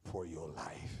for your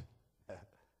life.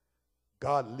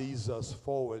 God leads us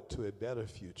forward to a better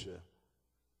future,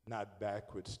 not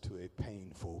backwards to a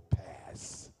painful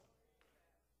past.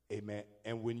 Amen.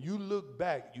 And when you look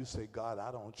back, you say, God,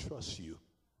 I don't trust you.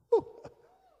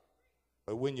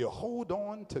 But when you hold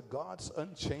on to God's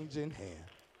unchanging hand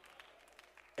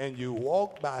and you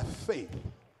walk by faith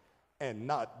and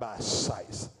not by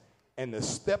sight, and the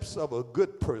steps of a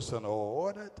good person are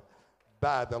ordered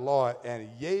by the Lord, and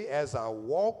yea, as I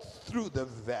walk through the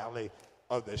valley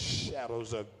of the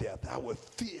shadows of death, I will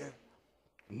fear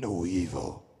no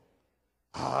evil.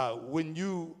 When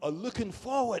you are looking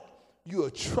forward, you are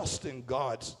trusting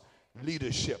God's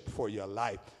leadership for your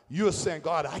life. You're saying,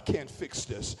 God, I can't fix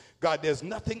this. God, there's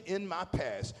nothing in my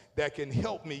past that can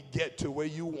help me get to where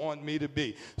you want me to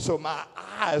be. So my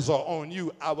eyes are on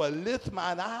you. I will lift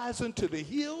mine eyes into the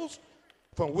hills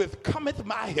from which cometh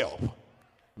my help.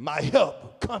 My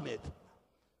help cometh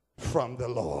from the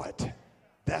Lord.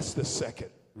 That's the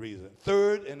second reason.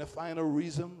 Third and the final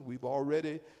reason, we've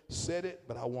already said it,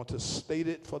 but I want to state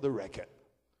it for the record.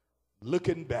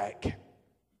 Looking back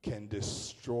can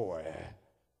destroy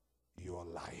your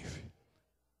life.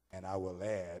 And I will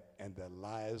add, and the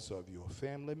lives of your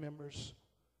family members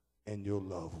and your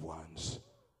loved ones.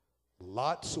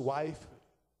 Lot's wife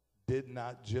did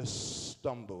not just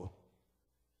stumble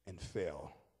and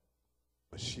fell,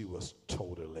 but she was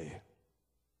totally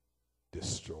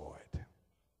destroyed.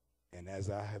 And as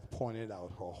I have pointed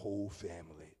out, her whole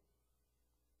family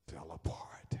fell apart.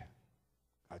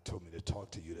 God told me to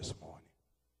talk to you this morning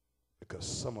because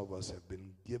some of us have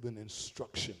been given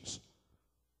instructions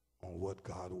on what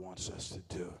God wants us to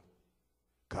do.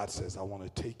 God says, I want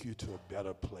to take you to a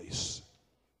better place.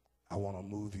 I want to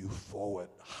move you forward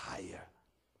higher.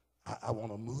 I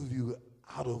want to move you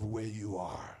out of where you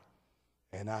are.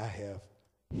 And I have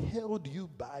held you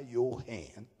by your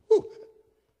hand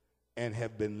and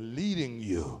have been leading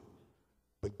you.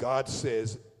 But God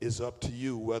says it's up to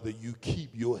you whether you keep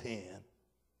your hand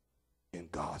in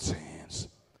God's hands.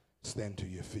 Stand to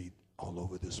your feet all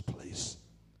over this place.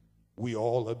 We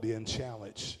all are being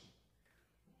challenged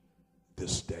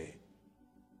this day.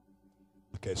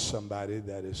 Look at somebody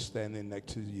that is standing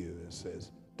next to you and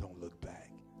says, don't look back.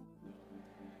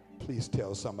 Please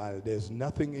tell somebody there's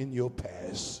nothing in your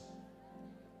past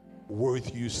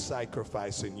worth you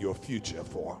sacrificing your future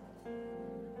for.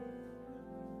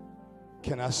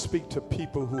 Can I speak to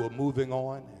people who are moving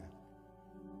on?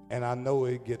 And I know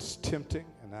it gets tempting,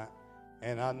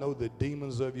 and I know the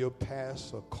demons of your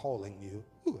past are calling you.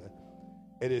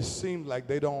 And it seems like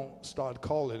they don't start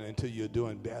calling until you're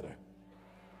doing better.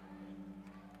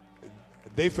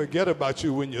 They forget about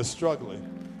you when you're struggling.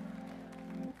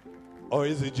 Or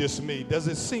is it just me? Does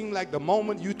it seem like the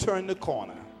moment you turn the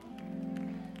corner,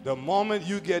 the moment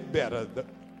you get better,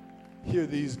 here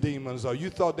these demons are, you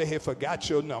thought they had forgot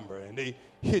your number and they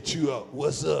hit you up.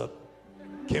 What's up?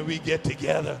 Can we get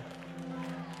together?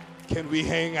 Can we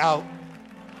hang out?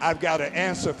 I've got an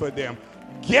answer for them.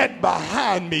 Get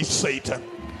behind me, Satan.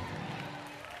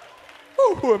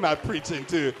 Ooh, who am I preaching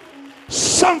to?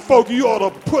 Some folk you ought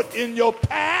to put in your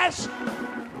past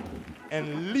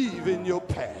and leave in your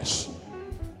past.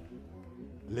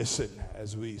 Listen,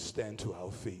 as we stand to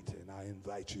our feet, and I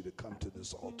invite you to come to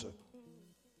this altar.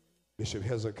 Bishop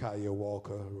Hezekiah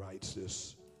Walker writes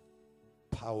this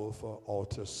powerful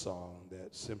altar song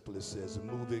that simply says,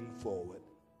 moving forward,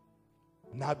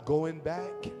 not going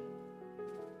back.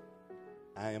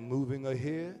 I am moving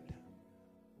ahead.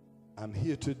 I'm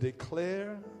here to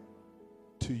declare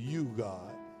to you,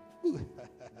 God,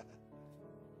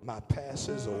 my past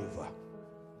is over.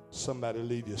 Somebody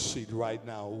leave your seat right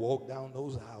now. Walk down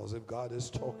those aisles if God is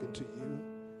talking to you.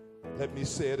 Let me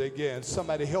say it again.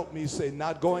 Somebody help me say,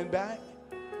 not going back.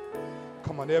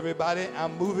 Come on, everybody.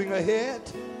 I'm moving ahead.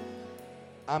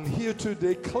 I'm here to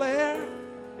declare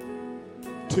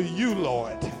to you,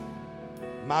 Lord,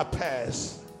 my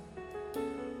past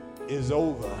is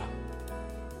over.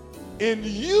 In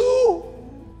you,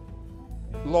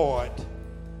 Lord,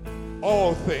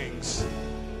 all things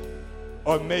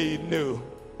are made new.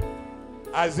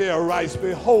 Isaiah writes,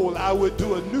 behold, I will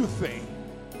do a new thing.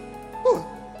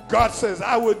 God says,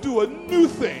 I will do a new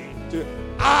thing.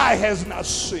 Eye has not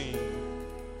seen,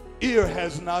 ear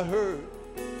has not heard,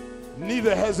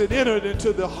 neither has it entered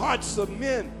into the hearts of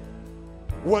men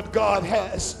what God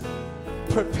has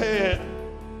prepared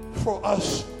for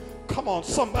us. Come on,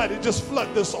 somebody just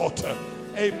flood this altar.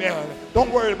 Amen. Don't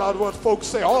worry about what folks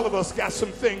say. All of us got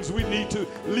some things we need to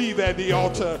leave at the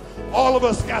altar. All of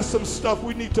us got some stuff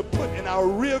we need to put in our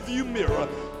rearview mirror.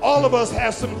 All of us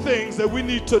have some things that we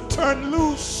need to turn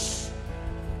loose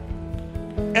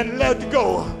and let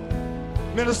go.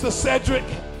 Minister Cedric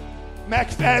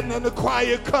McFadden and the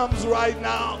choir comes right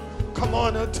now. Come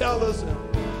on and tell us.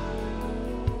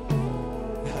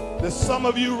 There's some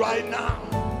of you right now.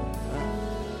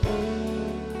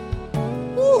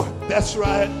 Ooh, that's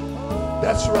right.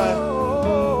 That's right.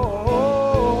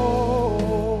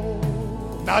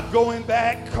 Not going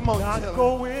back. Come on. Not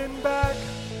going back.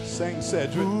 Sing,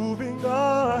 Cedric. Moving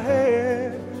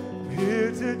ahead.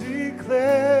 Here to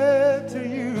declare to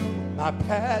you, my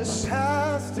past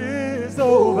is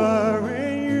over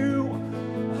in you.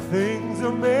 Things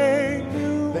are made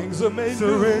new. Things are made new.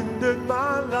 Surrendered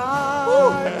my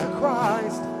life to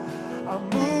Christ. I'm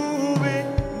moving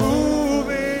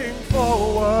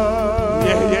forward.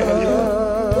 Yeah.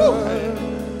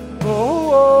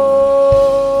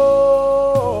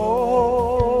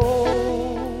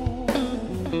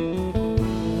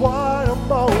 What a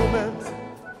moment.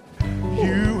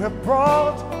 You have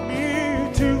brought me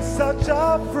to such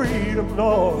a freedom,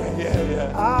 Lord.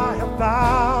 Yeah. I have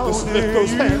found just lift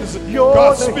those hands. You're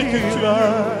God's the speaking healer, to you.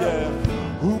 Yeah.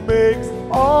 who makes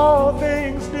all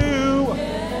things new.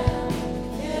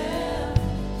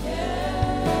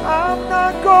 I'm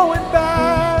not going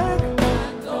back.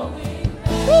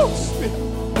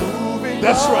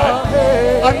 That's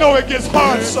right. I know it gets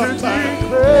hard sometimes,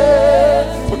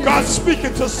 but God's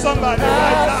speaking to somebody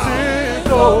right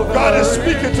now. God is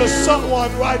speaking to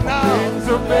someone right now.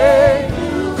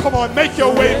 Come on, make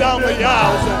your way down the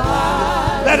aisles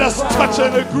and let us touch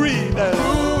and agree that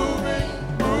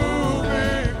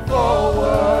moving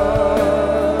forward.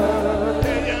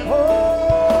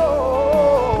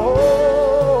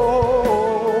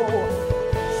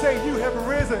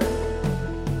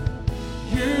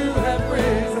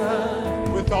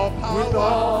 With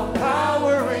all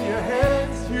power in your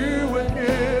hands, you were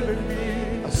giving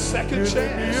me a second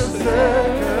chance.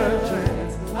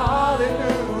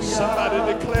 Hallelujah.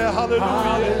 Somebody declare hallelujah.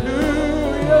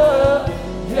 Hallelujah.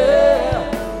 Yeah.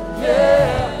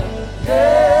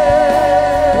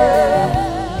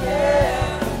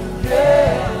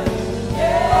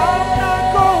 I'm not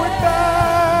going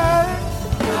back.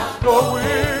 Not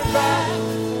going back.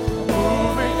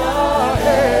 Moving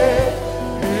ahead.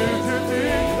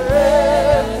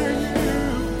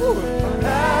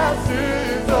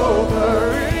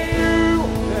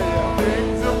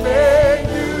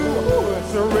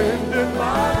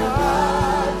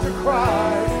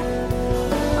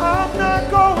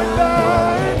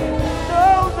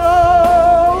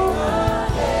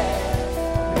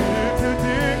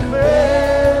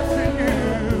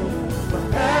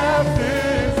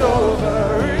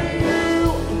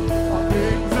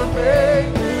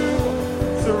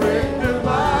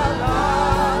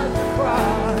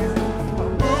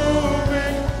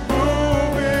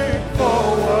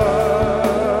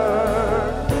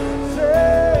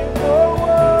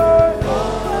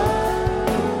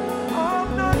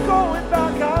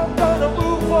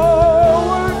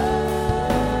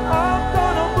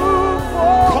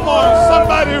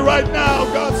 right now.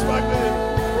 God's my name.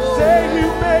 Say you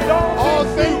made All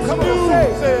things Come new. on,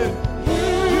 say Say it.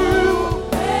 you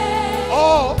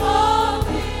All.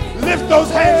 Lift those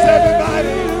hands, everybody.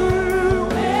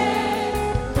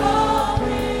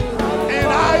 And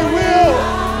I will.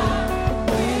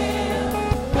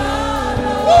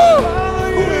 follow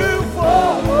you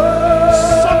forward.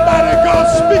 Somebody, God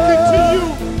speaking to you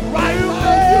right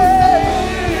now.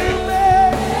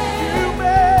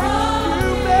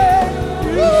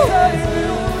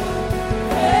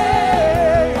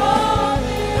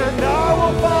 And I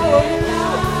will follow you.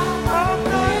 I'm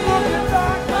not looking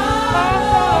back. I'm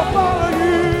gonna follow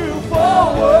you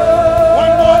forward.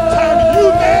 One more time. You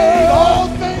made all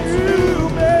things new. You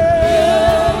made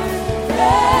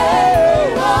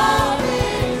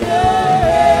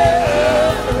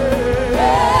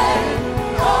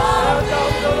and I'm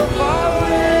gonna follow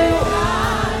you.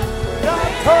 Not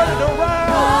turning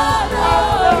around. I'm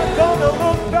not gonna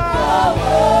look back.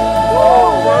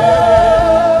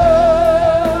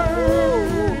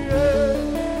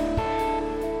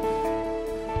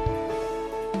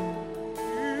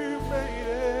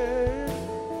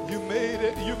 You made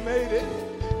it. You made it.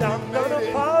 I'm You gonna made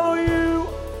it. follow you.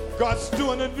 God's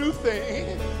doing a new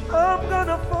thing. I'm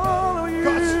gonna follow you.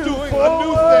 God's doing a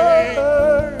new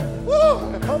forward. thing.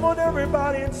 Woo. Come on,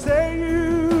 everybody, and say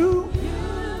you.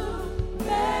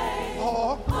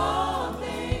 Oh,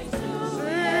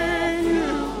 Say you.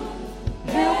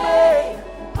 You made.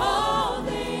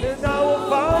 And I will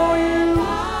follow you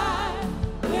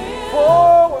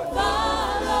forward.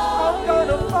 I'm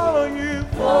gonna follow you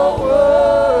forward.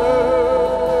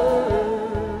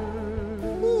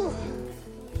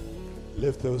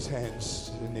 lift those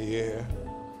hands in the air.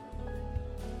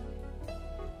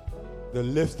 The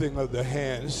lifting of the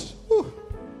hands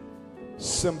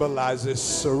symbolizes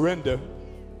surrender.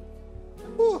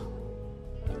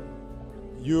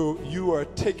 You are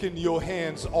taking your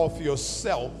hands off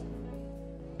yourself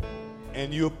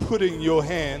and you're putting your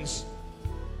hands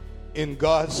in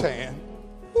God's hand.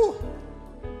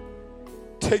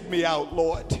 Take me out,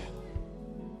 Lord.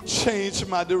 Change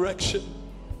my direction.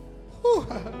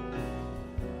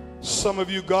 Some of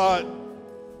you, God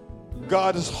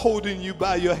is holding you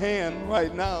by your hand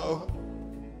right now.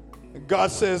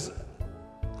 God says,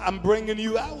 I'm bringing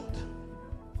you out.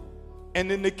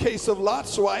 And in the case of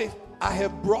Lot's wife, I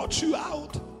have brought you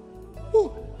out.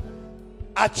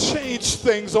 I changed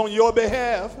things on your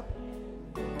behalf.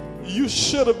 You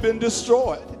should have been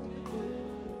destroyed.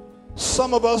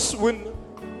 Some of us, when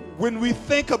we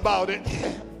think about it,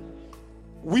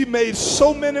 we made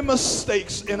so many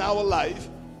mistakes in our life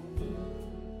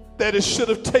that it should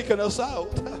have taken us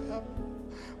out.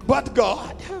 But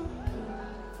God.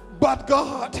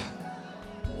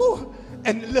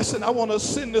 And listen, I want to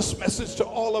send this message to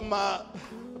all of my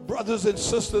brothers and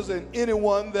sisters and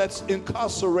anyone that's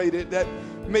incarcerated that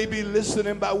may be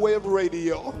listening by way of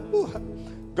radio.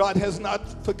 God has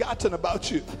not forgotten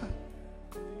about you.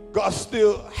 God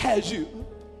still has you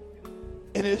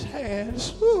in his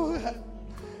hands.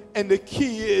 And the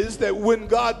key is that when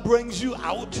God brings you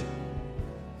out,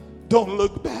 don't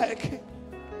look back.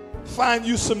 Find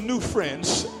you some new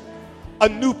friends, a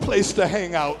new place to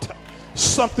hang out,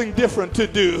 something different to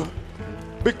do,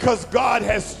 because God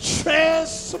has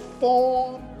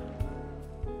transformed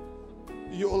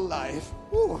your life.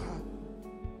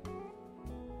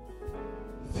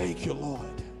 Thank you,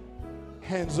 Lord.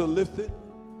 Hands are lifted.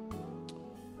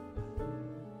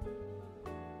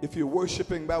 If you're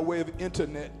worshiping by way of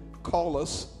internet, call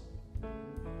us.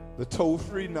 The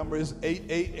toll-free number is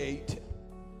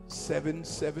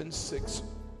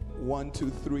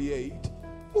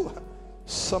 888-776-1238.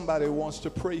 Somebody wants to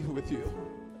pray with you.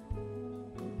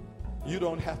 You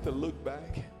don't have to look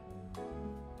back,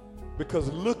 because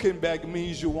looking back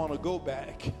means you want to go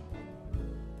back.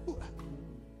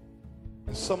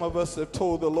 And some of us have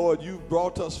told the Lord, you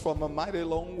brought us from a mighty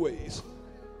long ways.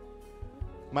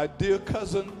 My dear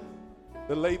cousin,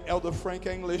 the late Elder Frank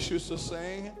English used to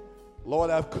sing, Lord,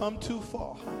 I've come too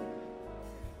far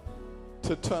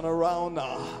to turn around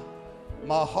now.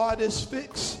 My heart is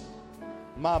fixed.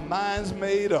 My mind's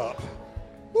made up.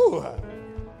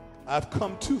 I've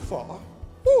come too far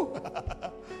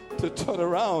to turn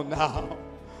around now.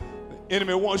 The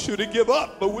enemy wants you to give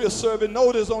up, but we're serving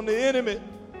notice on the enemy.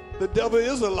 The devil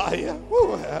is a liar.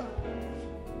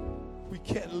 We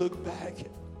can't look back.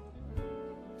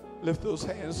 Lift those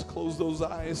hands, close those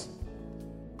eyes.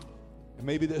 And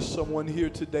maybe there's someone here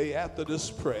today after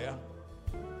this prayer.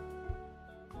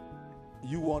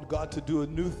 You want God to do a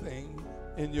new thing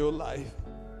in your life.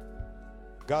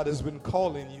 God has been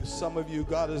calling you. Some of you,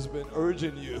 God has been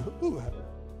urging you.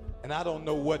 And I don't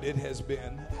know what it has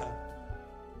been.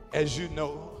 As you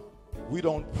know, we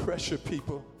don't pressure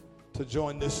people to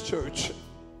join this church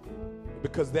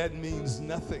because that means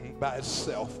nothing by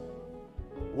itself.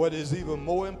 What is even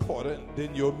more important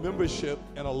than your membership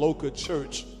in a local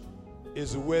church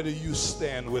is where do you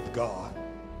stand with God?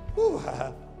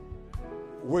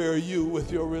 Where are you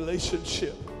with your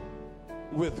relationship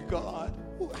with God?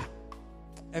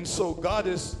 And so God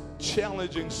is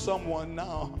challenging someone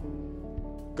now.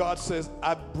 God says,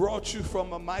 I brought you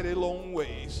from a mighty long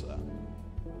ways.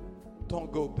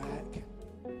 Don't go back.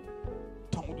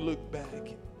 Don't look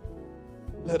back.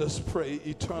 Let us pray.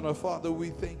 Eternal Father, we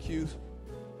thank you.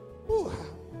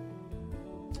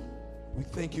 We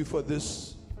thank you for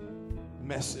this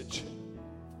message.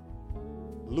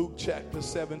 Luke chapter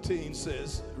 17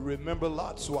 says, remember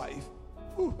Lot's wife.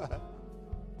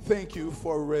 Thank you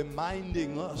for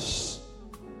reminding us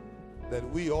that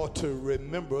we ought to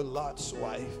remember Lot's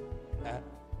wife.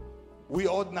 We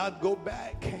ought not go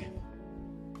back.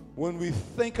 When we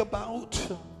think about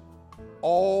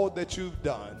all that you've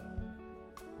done,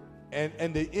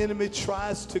 and the enemy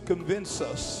tries to convince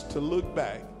us to look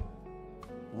back,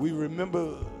 we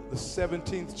remember the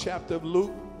 17th chapter of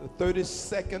Luke, the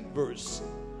 32nd verse,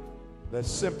 that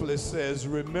simply says,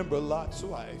 remember Lot's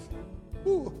wife.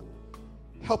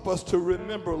 Help us to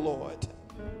remember, Lord,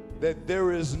 that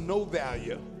there is no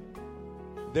value,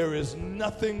 there is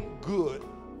nothing good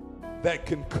that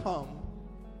can come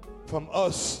from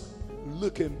us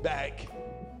looking back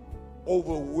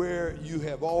over where you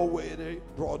have already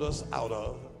brought us out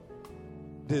of,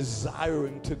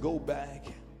 desiring to go back.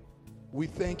 We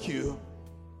thank you.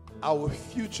 Our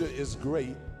future is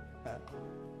great.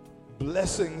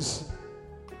 Blessings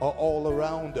are all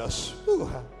around us.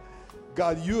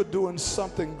 God, you're doing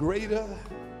something greater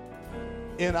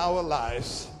in our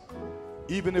lives.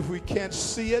 Even if we can't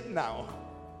see it now,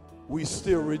 we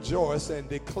still rejoice and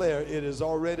declare it is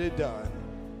already done.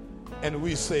 And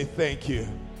we say thank you.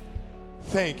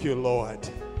 Thank you, Lord.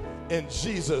 In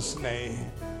Jesus'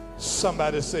 name,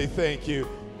 somebody say thank you.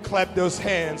 Clap those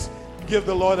hands. Give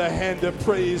the Lord a hand of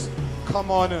praise.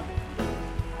 Come on.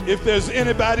 If there's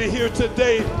anybody here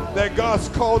today that God's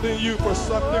calling you for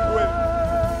something great,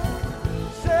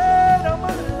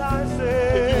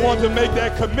 if you want to make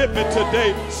that commitment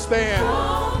today, stand.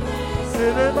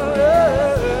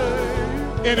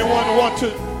 Anyone want to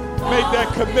make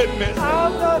that commitment?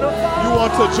 You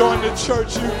want to join the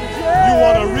church? You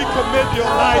want to recommit your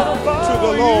life to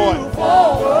the Lord?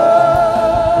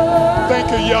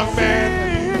 Thank you, young man.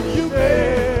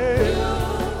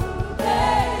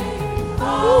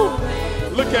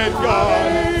 Look at God.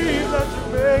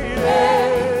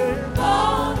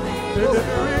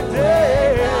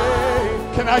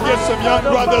 Can I get some young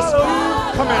brothers?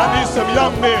 Come here, I need some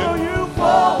young men.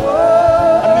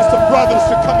 I need some brothers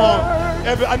to come on.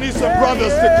 I need some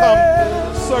brothers to come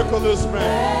circle this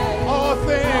man. All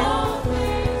things.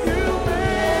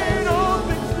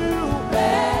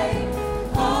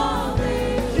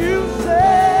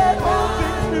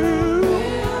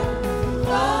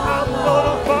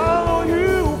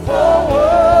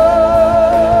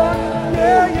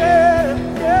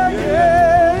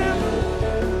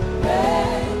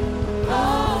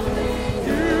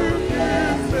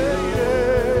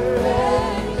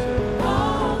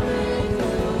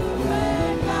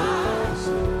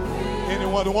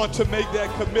 Want to make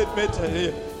that commitment,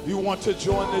 you want to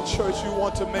join the church, you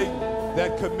want to make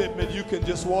that commitment, you can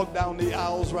just walk down the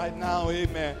aisles right now.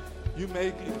 Amen. You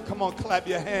make, come on, clap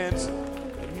your hands,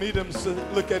 meet them,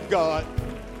 look at God.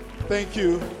 Thank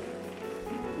you.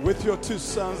 With your two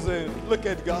sons, and look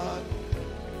at God.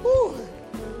 Woo.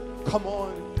 Come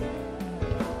on.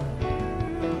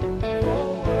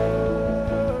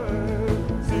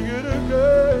 Sing it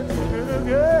again, sing it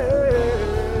again.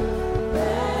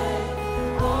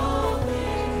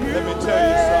 Let me tell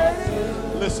you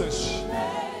something. Listen,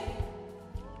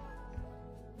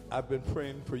 I've been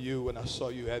praying for you when I saw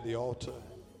you at the altar.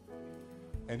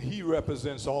 And he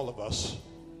represents all of us.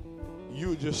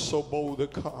 You're just so bold to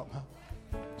come.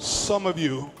 Some of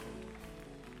you,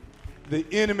 the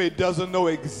enemy doesn't know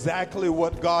exactly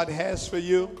what God has for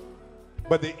you,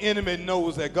 but the enemy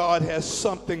knows that God has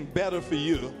something better for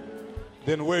you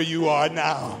than where you are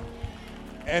now.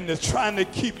 And they're trying to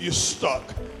keep you stuck.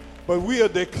 But we are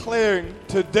declaring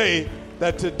today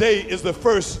that today is the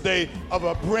first day of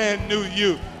a brand new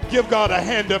you. Give God a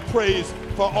hand of praise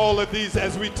for all of these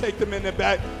as we take them in the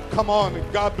back. Come on,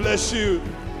 God bless you.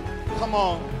 Come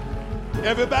on.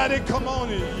 Everybody, come on.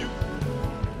 You.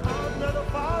 I'm gonna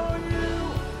follow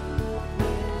you.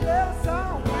 Yes,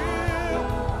 I will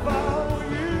follow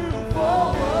you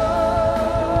forward.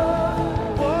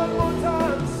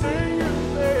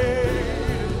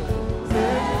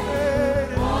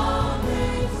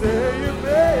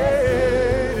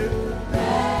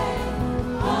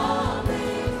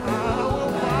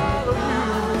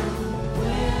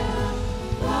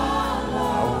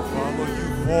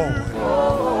 forward.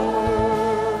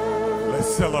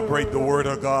 Let's celebrate the word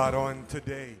of God on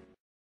today.